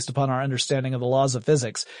impossible based upon our understanding of the laws of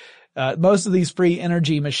physics. Most of these free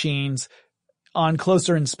energy machines, on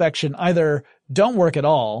closer inspection, either don't work at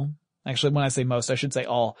all. Actually, when I say most, I should say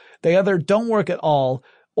all. They either don't work at all,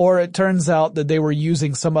 or it turns out that they were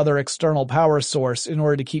using some other external power source in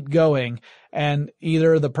order to keep going, and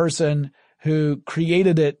either the person who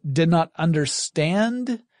created it did not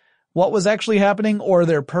understand what was actually happening, or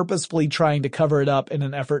they're purposefully trying to cover it up in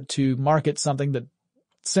an effort to market something that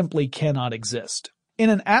simply cannot exist. In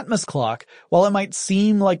an Atmos clock, while it might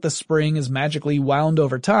seem like the spring is magically wound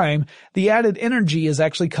over time, the added energy is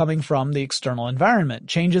actually coming from the external environment.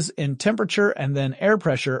 Changes in temperature and then air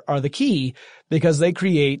pressure are the key because they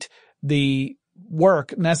create the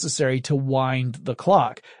work necessary to wind the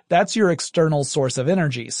clock. That's your external source of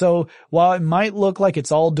energy. So while it might look like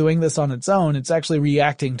it's all doing this on its own, it's actually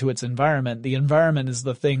reacting to its environment. The environment is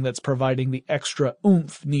the thing that's providing the extra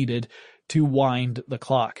oomph needed to wind the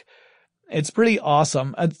clock. It's pretty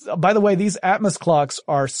awesome. By the way, these Atmos clocks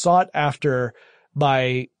are sought after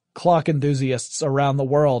by clock enthusiasts around the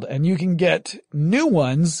world, and you can get new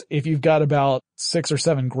ones if you've got about $6,000 or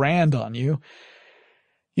 $7,000 on you.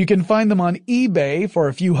 You can find them on eBay for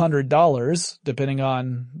a few $100s, depending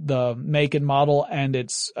on the make and model and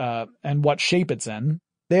its and what shape it's in.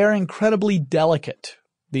 They are incredibly delicate,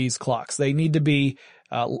 these clocks. They need to be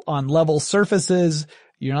on level surfaces.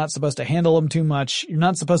 You're not supposed to handle them too much. You're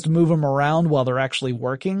not supposed to move them around while they're actually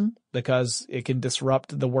working because it can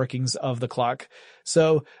disrupt the workings of the clock.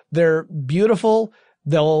 So they're beautiful.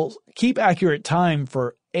 They'll keep accurate time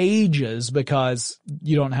for ages because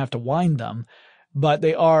you don't have to wind them. But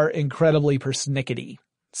they are incredibly persnickety.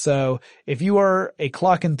 So if you are a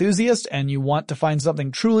clock enthusiast and you want to find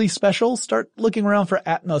something truly special, start looking around for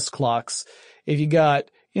Atmos clocks. If you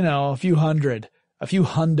got, a few hundred, a few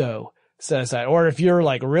hundo set aside, or if you're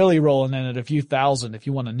like really rolling in at a few thousand, if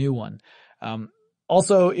you want a new one.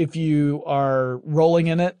 Also, if you are rolling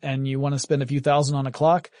in it and you want to spend a few thousand on a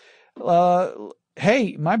clock,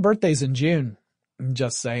 hey, my birthday's in June. I'm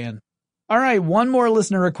just saying. All right, one more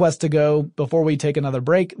listener request to go before we take another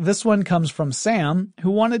break. This one comes from Sam, who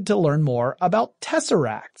wanted to learn more about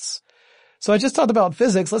tesseracts. So I just talked about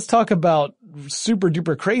physics. Let's talk about super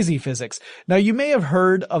duper crazy physics. Now, you may have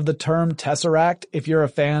heard of the term tesseract if you're a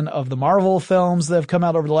fan of the Marvel films that have come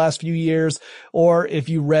out over the last few years, or if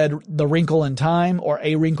you read The Wrinkle in Time or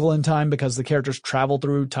A Wrinkle in Time, because the characters travel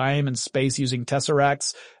through time and space using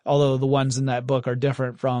tesseracts, although the ones in that book are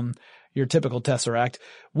different from your typical tesseract.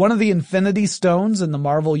 One of the Infinity Stones in the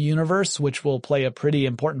Marvel Universe, which will play a pretty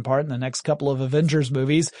important part in the next couple of Avengers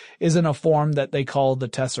movies, is in a form that they call the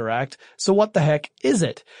Tesseract. So what the heck is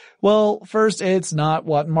it? Well, first, it's not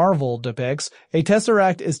what Marvel depicts. A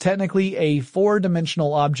tesseract is technically a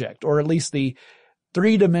four-dimensional object, or at least the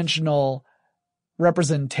three-dimensional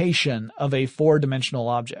representation of a four-dimensional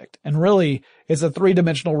object. And really, it's a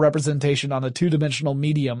three-dimensional representation on a two-dimensional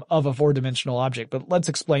medium of a four-dimensional object. But let's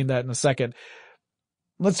explain that in a second.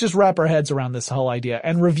 Let's just wrap our heads around this whole idea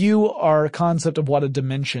and review our concept of what a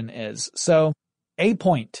dimension is. So, a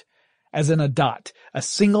point, as in a dot, a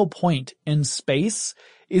single point in space,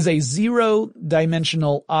 is a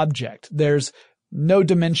zero-dimensional object. There's no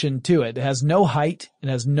dimension to it. It has no height, it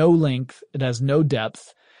has no length, it has no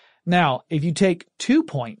depth. Now, if you take 2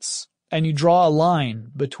 points and you draw a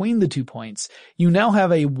line between the 2 points, you now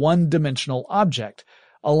have a one-dimensional object.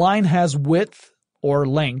 A line has width or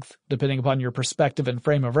length, depending upon your perspective and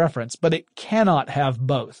frame of reference, but it cannot have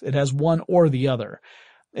both. It has one or the other.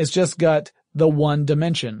 It's just got the one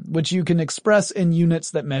dimension, which you can express in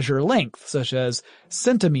units that measure length, such as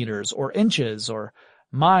centimeters or inches or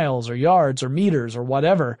miles or yards or meters or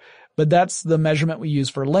whatever. But that's the measurement we use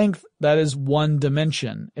for length. That is one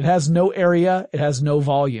dimension. It has no area. It has no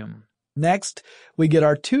volume. Next, we get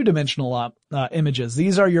our two-dimensional images.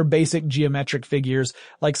 These are your basic geometric figures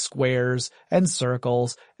like squares and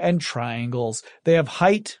circles and triangles. They have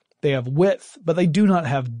height, they have width, but they do not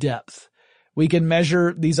have depth. We can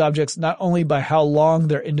measure these objects not only by how long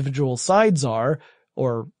their individual sides are,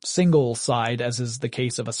 or single side as is the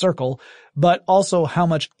case of a circle, but also how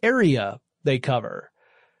much area they cover.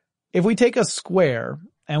 If we take a square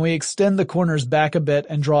and we extend the corners back a bit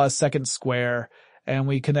and draw a second square, and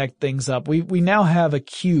we connect things up, we now have a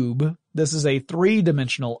cube. This is a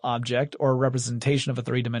three-dimensional object, or a representation of a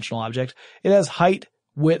three-dimensional object. It has height,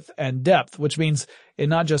 width, and depth, which means it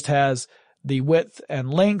not just has the width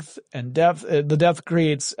and length and depth. The depth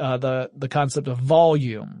creates the concept of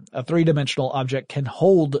volume. A three-dimensional object can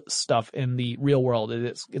hold stuff in the real world.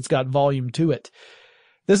 It's got volume to it.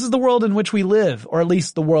 This is the world in which we live, or at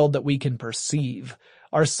least the world that we can perceive.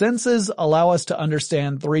 Our senses allow us to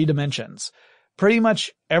understand three dimensions. Pretty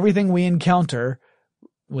much everything we encounter,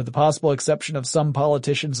 with the possible exception of some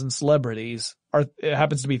politicians and celebrities, it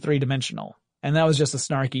happens to be three-dimensional. And that was just a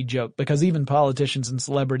snarky joke, because even politicians and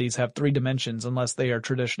celebrities have three dimensions unless they are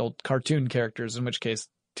traditional cartoon characters, in which case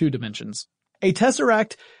 2 dimensions. A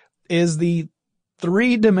tesseract is the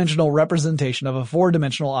three-dimensional representation of a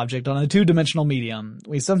four-dimensional object on a two-dimensional medium.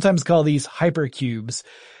 We sometimes call these hypercubes.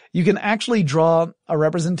 You can actually draw a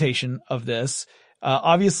representation of this.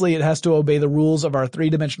 Obviously, it has to obey the rules of our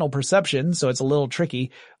three-dimensional perception, so it's a little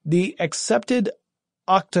tricky. The accepted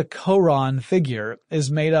octacoron figure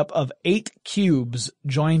is made up of 8 cubes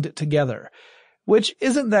joined together, which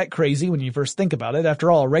isn't that crazy when you first think about it.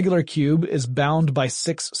 After all, a regular cube is bound by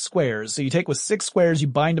 6 squares. So you take with 6 squares, you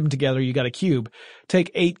bind them together, you got a cube.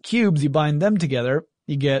 Take 8 cubes, you bind them together,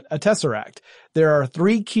 you get a tesseract. There are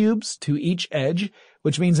 3 cubes to each edge,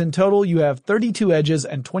 which means in total you have 32 edges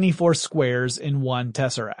and 24 squares in one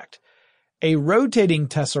tesseract. A rotating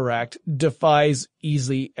tesseract defies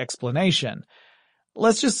easy explanation.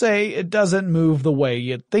 Let's just say it doesn't move the way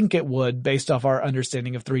you'd think it would based off our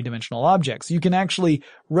understanding of three-dimensional objects. You can actually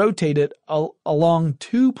rotate it along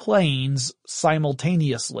 2 planes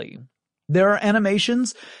simultaneously. There are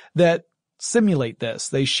animations that simulate this.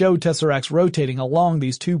 They show tesseracts rotating along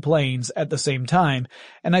these 2 planes at the same time,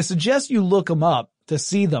 and I suggest you look them up to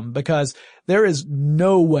see them, because there is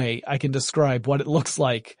no way I can describe what it looks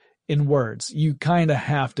like in words. You kind of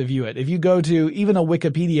have to view it. If you go to even a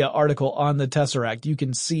Wikipedia article on the tesseract, you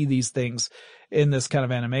can see these things in this kind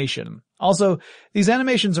of animation. Also, these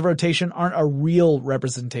animations of rotation aren't a real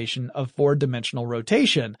representation of 4-dimensional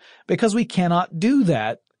rotation, because we cannot do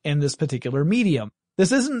that in this particular medium.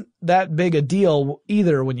 This isn't that big a deal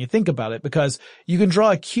either when you think about it, because you can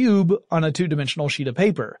draw a cube on a 2-dimensional sheet of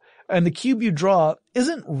paper, and the cube you draw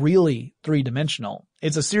isn't really 3-dimensional.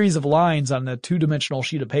 It's a series of lines on a 2-dimensional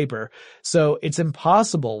sheet of paper, so it's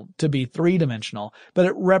impossible to be 3-dimensional, but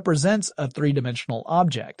it represents a 3-dimensional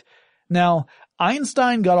object. Now,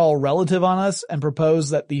 Einstein got all relative on us and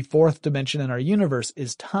proposed that the 4th dimension in our universe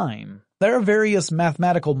is time. There are various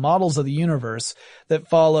mathematical models of the universe that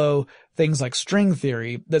follow things like string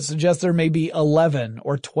theory that suggest there may be 11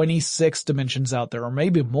 or 26 dimensions out there, or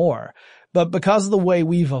maybe more. But because of the way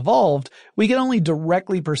we've evolved, we can only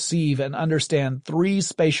directly perceive and understand 3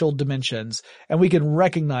 spatial dimensions, and we can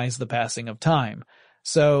recognize the passing of time.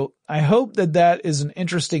 So I hope that is an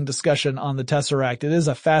interesting discussion on the tesseract. It is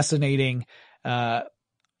a fascinating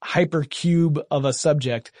hypercube of a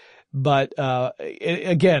subject, but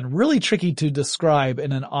again, really tricky to describe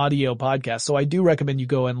in an audio podcast. So I do recommend you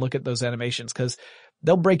go and look at those animations, because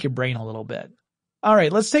they'll break your brain a little bit. All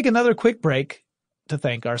right, let's take another quick break to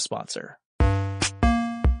thank our sponsor.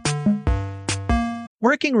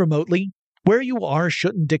 Working remotely, where you are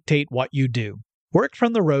shouldn't dictate what you do. Work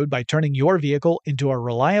from the road by turning your vehicle into a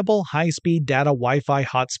reliable high-speed data Wi-Fi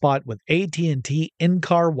hotspot with AT&T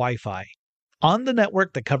in-car Wi-Fi. On the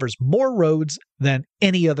network that covers more roads than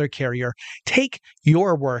any other carrier, take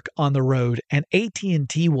your work on the road and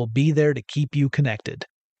AT&T will be there to keep you connected.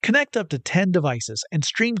 Connect up to 10 devices and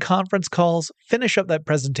stream conference calls, finish up that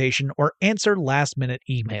presentation, or answer last-minute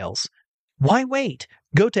emails. Why wait?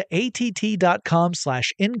 Go to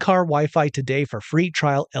att.com/in-car Wi-Fi today for free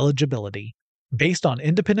trial eligibility. Based on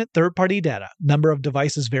independent third-party data, number of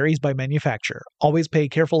devices varies by manufacturer. Always pay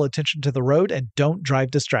careful attention to the road and don't drive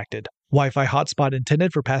distracted. Wi-Fi hotspot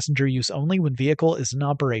intended for passenger use only when vehicle is in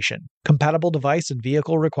operation. Compatible device and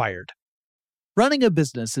vehicle required. Running a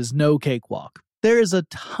business is no cakewalk. There is a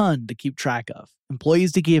ton to keep track of.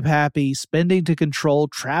 Employees to keep happy, spending to control,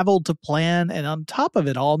 travel to plan, and on top of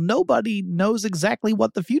it all, nobody knows exactly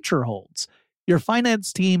what the future holds. Your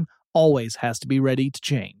finance team always has to be ready to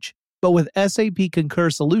change. But with SAP Concur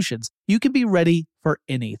Solutions, you can be ready for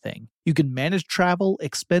anything. You can manage travel,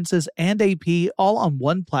 expenses, and AP all on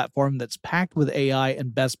one platform that's packed with AI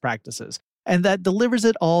and best practices, and that delivers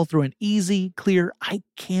it all through an easy, clear, I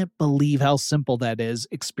can't believe how simple that is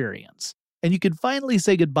experience. And you can finally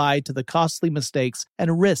say goodbye to the costly mistakes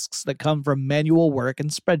and risks that come from manual work and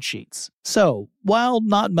spreadsheets. So, while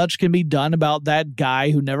not much can be done about that guy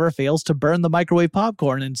who never fails to burn the microwave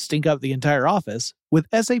popcorn and stink up the entire office, with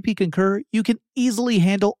SAP Concur, you can easily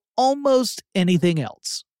handle almost anything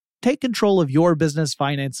else. Take control of your business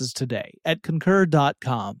finances today at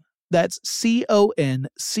Concur.com. That's CONCUR.com.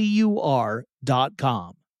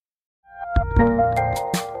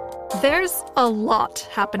 There's a lot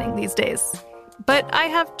happening these days, but I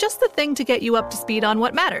have just the thing to get you up to speed on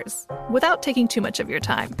what matters, without taking too much of your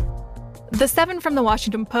time. The 7 from the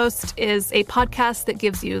Washington Post is a podcast that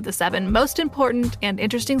gives you the 7 most important and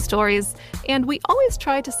interesting stories, and we always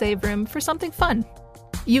try to save room for something fun.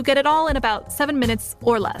 You get it all in about 7 minutes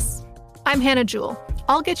or less. I'm Hannah Jewell.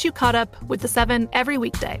 I'll get you caught up with the 7 every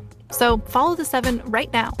weekday, so follow the 7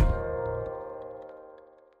 right now.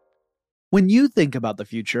 When you think about the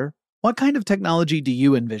future, what kind of technology do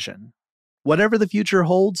you envision? Whatever the future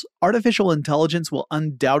holds, artificial intelligence will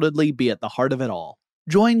undoubtedly be at the heart of it all.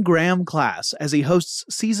 Join Graham Class as he hosts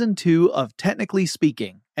Season 2 of Technically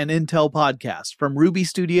Speaking, an Intel podcast from Ruby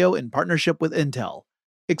Studio in partnership with Intel.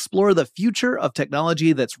 Explore the future of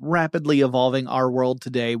technology that's rapidly evolving our world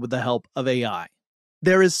today with the help of AI.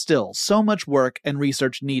 There is still so much work and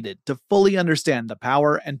research needed to fully understand the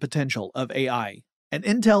power and potential of AI. And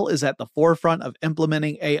Intel is at the forefront of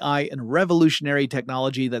implementing AI and revolutionary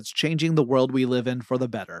technology that's changing the world we live in for the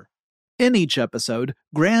better. In each episode,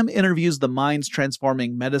 Graham interviews the minds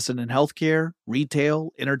transforming medicine and healthcare,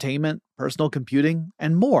 retail, entertainment, personal computing,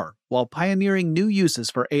 and more, while pioneering new uses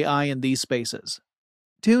for AI in these spaces.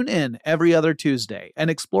 Tune in every other Tuesday and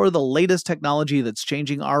explore the latest technology that's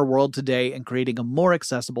changing our world today and creating a more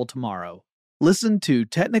accessible tomorrow. Listen to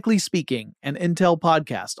Technically Speaking, an Intel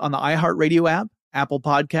podcast on the iHeartRadio app, Apple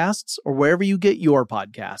Podcasts, or wherever you get your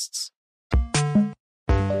podcasts.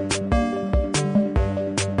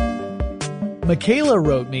 Michaela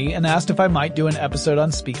wrote me and asked if I might do an episode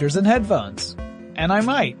on speakers and headphones. And I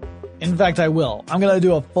might. In fact, I will. I'm going to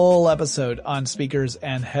do a full episode on speakers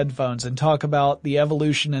and headphones and talk about the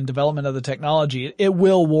evolution and development of the technology. It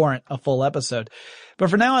will warrant a full episode. But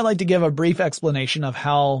for now, I'd like to give a brief explanation of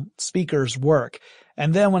how speakers work.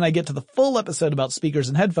 And then when I get to the full episode about speakers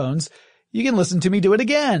and headphones, you can listen to me do it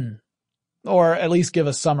again, or at least give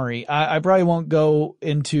a summary. I probably won't go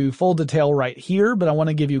into full detail right here, but I want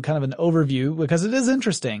to give you kind of an overview because it is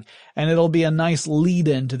interesting, and it'll be a nice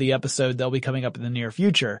lead-in to the episode that'll be coming up in the near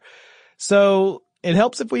future. So it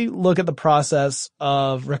helps if we look at the process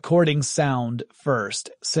of recording sound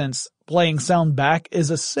first, since playing sound back is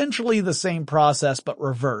essentially the same process but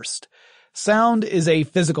reversed. Sound is a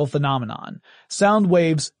physical phenomenon. Sound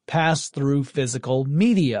waves pass through physical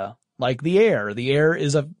media. Like the air. The air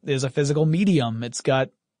is a physical medium. It's got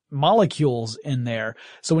molecules in there.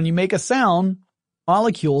 So when you make a sound,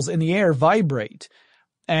 molecules in the air vibrate.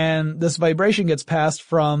 And this vibration gets passed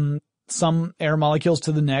from some air molecules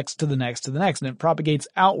to the next, to the next, to the next, and it propagates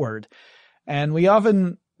outward. And we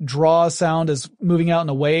often draw sound as moving out in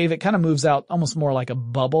a wave. It kind of moves out almost more like a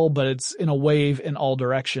bubble, but it's in a wave in all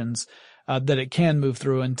directions that it can move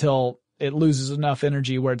through until it loses enough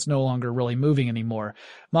energy where it's no longer really moving anymore.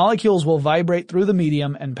 Molecules will vibrate through the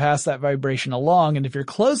medium and pass that vibration along, and if you're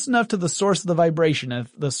close enough to the source of the vibration,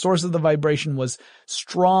 if the source of the vibration was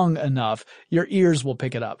strong enough, your ears will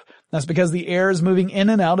pick it up. That's because the air is moving in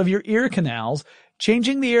and out of your ear canals,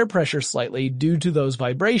 changing the air pressure slightly due to those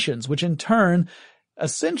vibrations, which in turn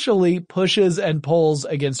essentially pushes and pulls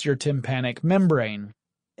against your tympanic membrane.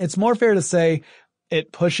 It's more fair to say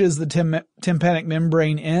it pushes the tympanic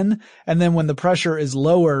membrane in, and then when the pressure is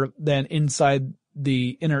lower than inside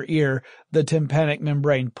the inner ear, the tympanic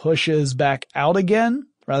membrane pushes back out again,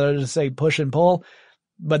 rather than say push and pull.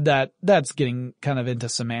 But that's getting kind of into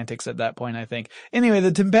semantics at that point, I think. Anyway,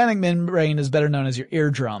 the tympanic membrane is better known as your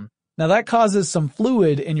eardrum. Now that causes some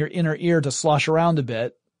fluid in your inner ear to slosh around a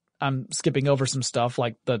bit. I'm skipping over some stuff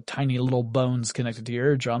like the tiny little bones connected to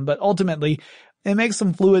your eardrum, but ultimately it makes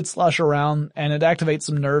some fluid slosh around and it activates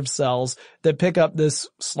some nerve cells that pick up this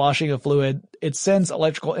sloshing of fluid. It sends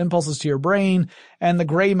electrical impulses to your brain, and the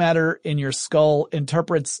gray matter in your skull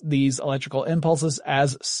interprets these electrical impulses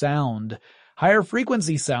as sound. Higher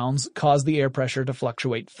frequency sounds cause the air pressure to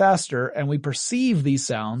fluctuate faster, and we perceive these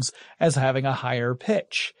sounds as having a higher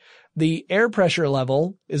pitch. The air pressure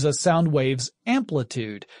level is a sound wave's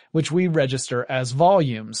amplitude, which we register as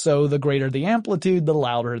volume. So the greater the amplitude, the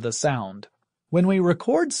louder the sound. When we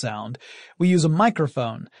record sound, we use a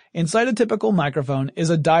microphone. Inside a typical microphone is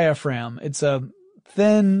a diaphragm. It's a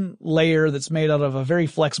thin layer that's made out of a very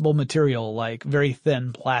flexible material, like very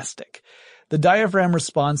thin plastic. The diaphragm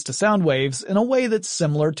responds to sound waves in a way that's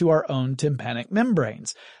similar to our own tympanic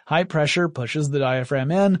membranes. High pressure pushes the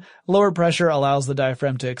diaphragm in, lower pressure allows the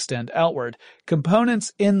diaphragm to extend outward.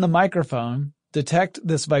 Components in the microphone detect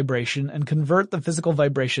this vibration and convert the physical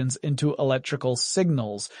vibrations into electrical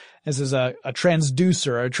signals. This is a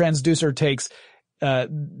transducer. A transducer takes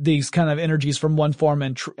these kind of energies from one form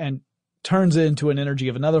and turns it into an energy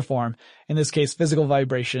of another form, in this case physical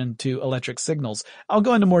vibration to electric signals. I'll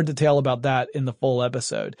go into more detail about that in the full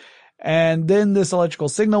episode. And then this electrical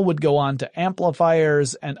signal would go on to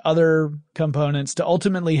amplifiers and other components to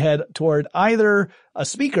ultimately head toward either a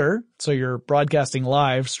speaker, so you're broadcasting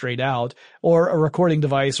live straight out, or a recording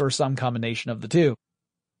device or some combination of the two.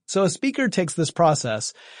 So a speaker takes this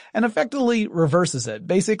process and effectively reverses it.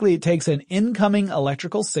 Basically, it takes an incoming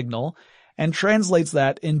electrical signal and translates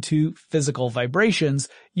that into physical vibrations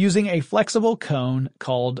using a flexible cone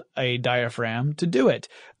called a diaphragm to do it.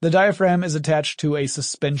 The diaphragm is attached to a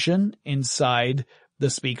suspension inside the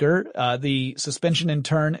speaker. The suspension in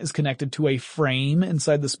turn is connected to a frame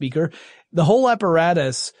inside the speaker. The whole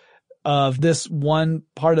apparatus of this one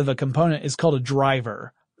part of a component is called a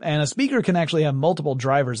driver. And a speaker can actually have multiple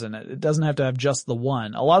drivers in it. It doesn't have to have just the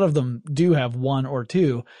one. A lot of them do have one or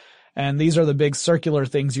two. And these are the big circular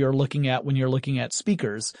things you're looking at when you're looking at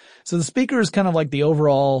speakers. So the speaker is kind of like the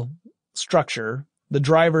overall structure. The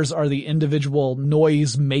drivers are the individual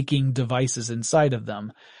noise-making devices inside of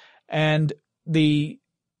them. And the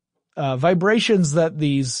vibrations that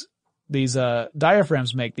these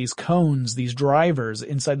diaphragms make, these cones, these drivers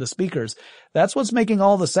inside the speakers, that's what's making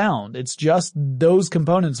all the sound. It's just those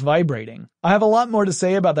components vibrating. I have a lot more to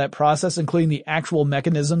say about that process, including the actual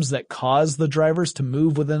mechanisms that cause the drivers to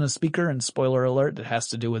move within a speaker, and spoiler alert, it has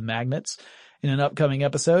to do with magnets, in an upcoming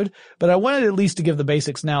episode. But I wanted at least to give the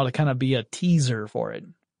basics now to kind of be a teaser for it.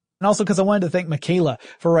 And also because I wanted to thank Michaela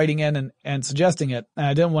for writing in and suggesting it, and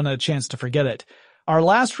I didn't want a chance to forget it. Our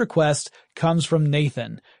last request comes from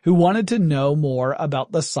Nathan, who wanted to know more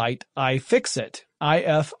about the site iFixit,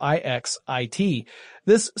 IFIXIT.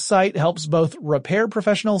 This site helps both repair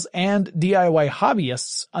professionals and DIY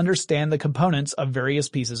hobbyists understand the components of various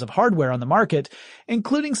pieces of hardware on the market,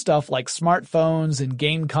 including stuff like smartphones and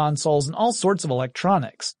game consoles and all sorts of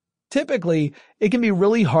electronics. Typically, it can be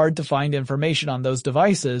really hard to find information on those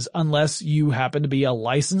devices unless you happen to be a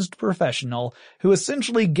licensed professional who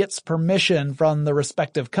essentially gets permission from the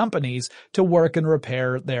respective companies to work and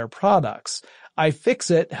repair their products.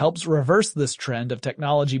 iFixit helps reverse this trend of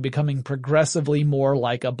technology becoming progressively more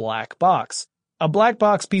like a black box. A black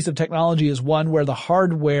box piece of technology is one where the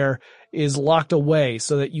hardware is locked away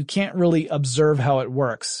so that you can't really observe how it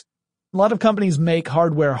works. A lot of companies make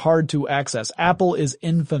hardware hard to access. Apple is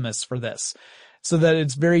infamous for this, so that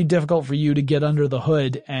it's very difficult for you to get under the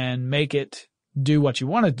hood and make it do what you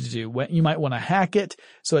want it to do. You might want to hack it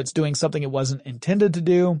so it's doing something it wasn't intended to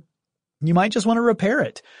do. You might just want to repair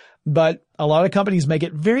it. But a lot of companies make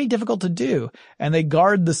it very difficult to do, and they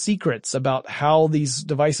guard the secrets about how these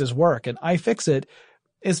devices work, and iFixit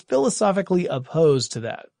is philosophically opposed to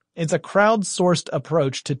that. It's a crowdsourced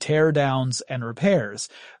approach to teardowns and repairs.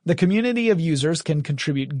 The community of users can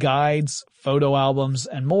contribute guides, photo albums,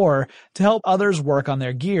 and more to help others work on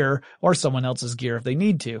their gear or someone else's gear if they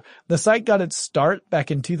need to. The site got its start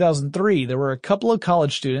back in 2003. There were a couple of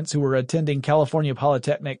college students who were attending California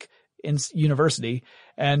Polytechnic University,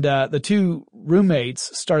 and the two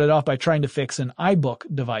roommates started off by trying to fix an iBook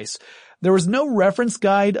device. There was no reference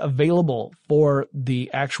guide available for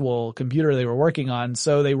the actual computer they were working on,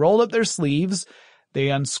 so they rolled up their sleeves, they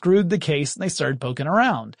unscrewed the case, and they started poking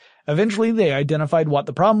around. Eventually, they identified what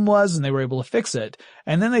the problem was, and they were able to fix it.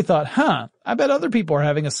 And then they thought, I bet other people are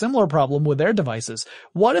having a similar problem with their devices.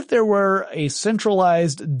 What if there were a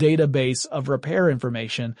centralized database of repair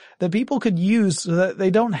information that people could use so that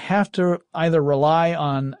they don't have to either rely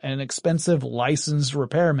on an expensive licensed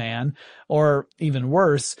repairman, or even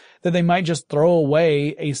worse, that they might just throw away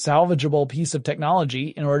a salvageable piece of technology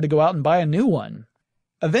in order to go out and buy a new one?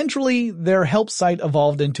 Eventually, their help site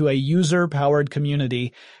evolved into a user-powered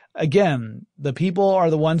community. Again, the people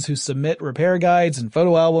are the ones who submit repair guides and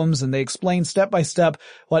photo albums, and they explain step by step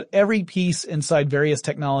what every piece inside various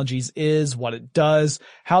technologies is, what it does,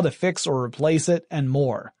 how to fix or replace it, and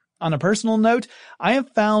more. On a personal note, I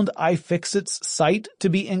have found iFixit's site to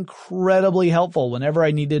be incredibly helpful whenever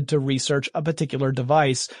I needed to research a particular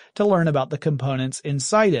device to learn about the components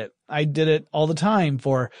inside it. I did it all the time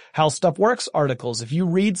for How Stuff Works articles. If you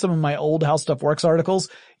read some of my old How Stuff Works articles,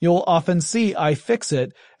 you'll often see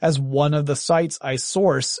iFixit as one of the sites I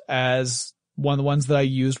source as one of the ones that I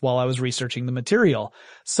used while I was researching the material.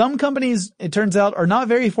 Some companies, it turns out, are not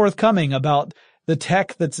very forthcoming about the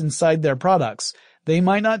tech that's inside their products. They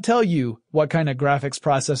might not tell you what kind of graphics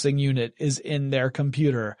processing unit is in their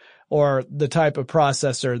computer or the type of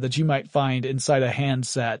processor that you might find inside a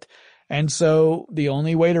handset. And so the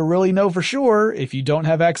only way to really know for sure if you don't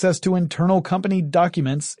have access to internal company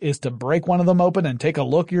documents is to break one of them open and take a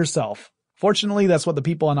look yourself. Fortunately, that's what the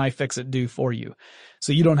people on iFixit do for you.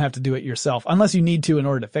 So you don't have to do it yourself unless you need to in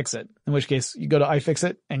order to fix it, in which case you go to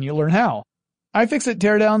iFixit and you learn how. iFixit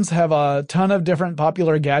teardowns have a ton of different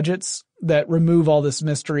popular gadgets that remove all this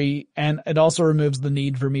mystery, and it also removes the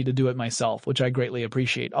need for me to do it myself, which I greatly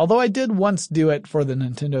appreciate. Although I did once do it for the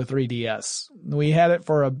Nintendo 3DS. We had it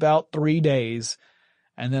for about 3 days,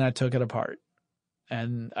 and then I took it apart.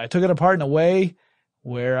 And I took it apart in a way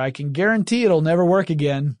where I can guarantee it'll never work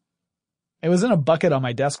again. It was in a bucket on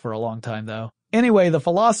my desk for a long time, though. Anyway, the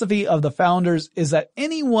philosophy of the founders is that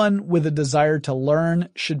anyone with a desire to learn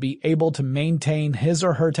should be able to maintain his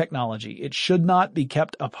or her technology. It should not be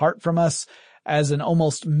kept apart from us as an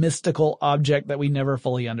almost mystical object that we never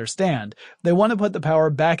fully understand. They want to put the power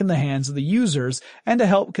back in the hands of the users and to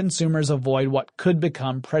help consumers avoid what could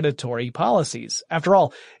become predatory policies. After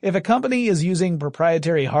all, if a company is using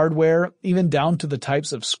proprietary hardware, even down to the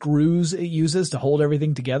types of screws it uses to hold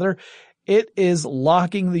everything together, it is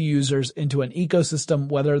locking the users into an ecosystem,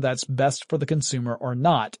 whether that's best for the consumer or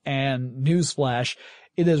not. And newsflash,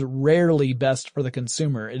 it is rarely best for the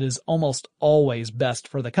consumer. It is almost always best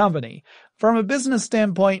for the company. From a business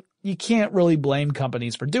standpoint, you can't really blame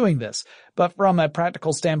companies for doing this. But from a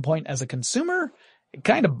practical standpoint as a consumer, it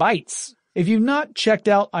kind of bites. If you've not checked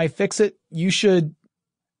out iFixit, you should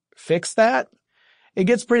fix that. It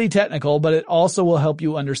gets pretty technical, but it also will help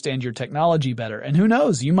you understand your technology better. And who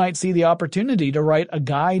knows, you might see the opportunity to write a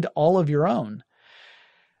guide all of your own.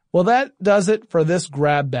 Well, that does it for this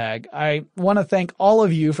grab bag. I want to thank all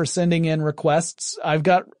of you for sending in requests. I've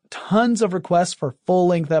got tons of requests for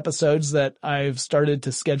full-length episodes that I've started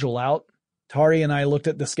to schedule out. Tari and I looked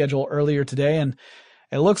at the schedule earlier today, and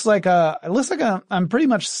it looks like I'm pretty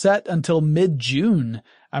much set until mid-June.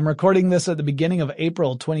 I'm recording this at the beginning of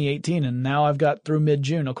April 2018, and now I've got through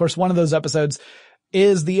mid-June. Of course, one of those episodes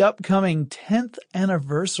is the upcoming 10th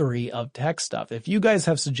anniversary of Tech Stuff. If you guys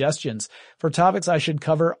have suggestions for topics I should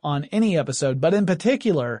cover on any episode, but in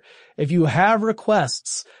particular, if you have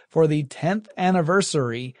requests for the 10th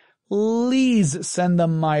anniversary, please send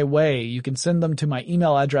them my way. You can send them to my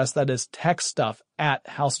email address, that is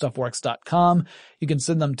techstuff@howstuffworks.com. You can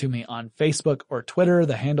send them to me on Facebook or Twitter.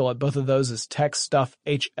 The handle at both of those is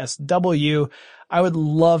techstuffhsw. I would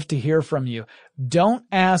love to hear from you. Don't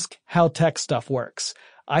ask how Tech Stuff works.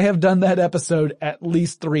 I have done that episode at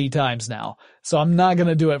least 3 times now, so I'm not going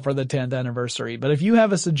to do it for the 10th anniversary. But if you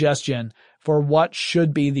have a suggestion for what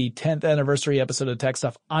should be the 10th anniversary episode of Tech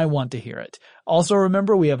Stuff, I want to hear it. Also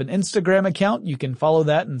remember, we have an Instagram account. You can follow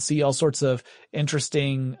that and see all sorts of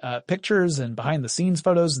interesting pictures and behind the scenes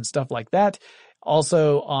photos and stuff like that.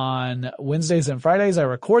 Also on Wednesdays and Fridays, I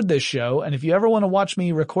record this show. And if you ever want to watch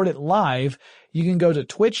me record it live, you can go to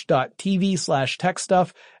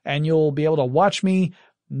twitch.tv/techstuff and you'll be able to watch me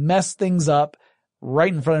mess things up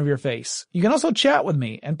right in front of your face. You can also chat with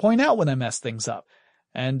me and point out when I mess things up.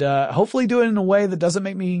 And hopefully do it in a way that doesn't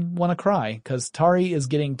make me want to cry, because Tari is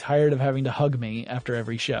getting tired of having to hug me after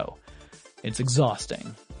every show. It's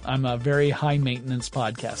exhausting. I'm a very high-maintenance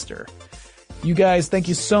podcaster. You guys, thank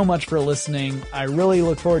you so much for listening. I really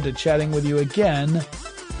look forward to chatting with you again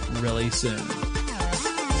really soon.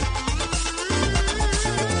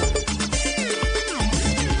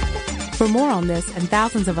 For more on this and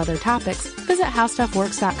thousands of other topics, visit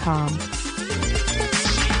howstuffworks.com.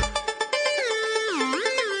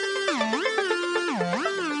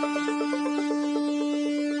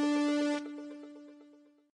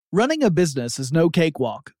 Running a business is no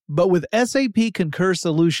cakewalk, but with SAP Concur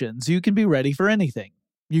Solutions, you can be ready for anything.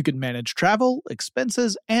 You can manage travel,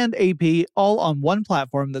 expenses, and AP all on one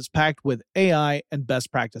platform that's packed with AI and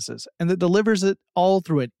best practices, and that delivers it all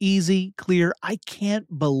through an easy, clear, I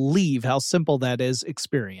can't believe how simple that is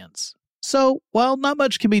experience. So, while not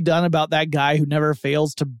much can be done about that guy who never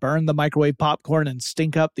fails to burn the microwave popcorn and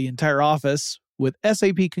stink up the entire office, with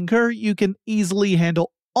SAP Concur, you can easily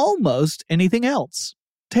handle almost anything else.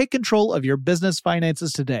 Take control of your business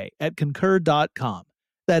finances today at Concur.com.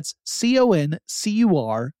 That's CONCUR.com.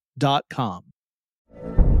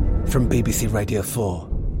 From BBC Radio 4,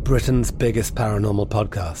 Britain's biggest paranormal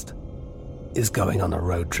podcast is going on a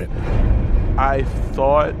road trip. I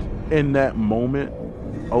thought in that moment,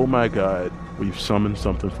 oh my God, we've summoned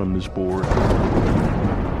something from this board.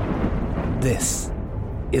 This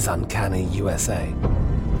is Uncanny USA.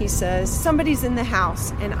 He says, somebody's in the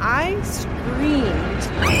house, and I screamed.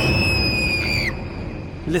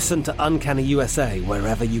 Listen to Uncanny USA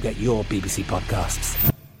wherever you get your BBC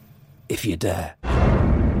podcasts, if you dare.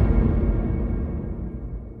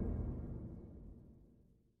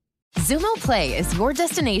 Xumo Play is your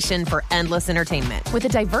destination for endless entertainment. With a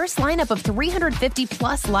diverse lineup of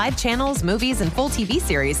 350-plus live channels, movies, and full TV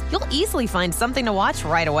series, you'll easily find something to watch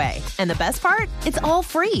right away. And the best part? It's all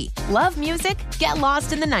free. Love music? Get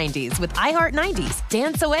lost in the 90s with iHeart 90s,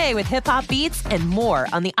 dance away with hip-hop beats, and more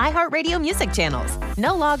on the iHeartRadio music channels.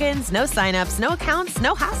 No logins, no signups, no accounts,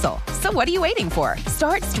 no hassle. So what are you waiting for?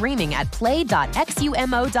 Start streaming at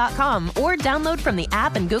play.xumo.com or download from the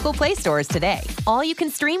app and Google Play stores today. All you can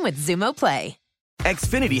stream with Xumo Play.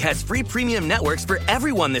 Xfinity has free premium networks for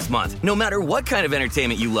everyone this month, no matter what kind of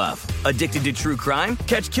entertainment you love. Addicted to true crime?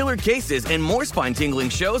 Catch killer cases and more spine-tingling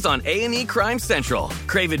shows on A&E Crime Central.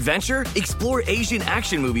 Crave adventure? Explore Asian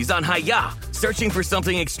action movies on Hi-Ya. Searching for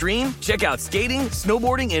something extreme? Check out skating,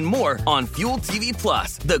 snowboarding, and more on Fuel TV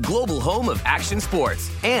Plus, the global home of action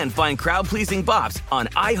sports. And find crowd-pleasing bops on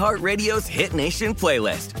iHeartRadio's Hit Nation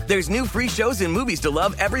playlist. There's new free shows and movies to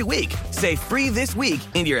love every week. Say free this week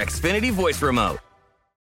in your Xfinity voice remote.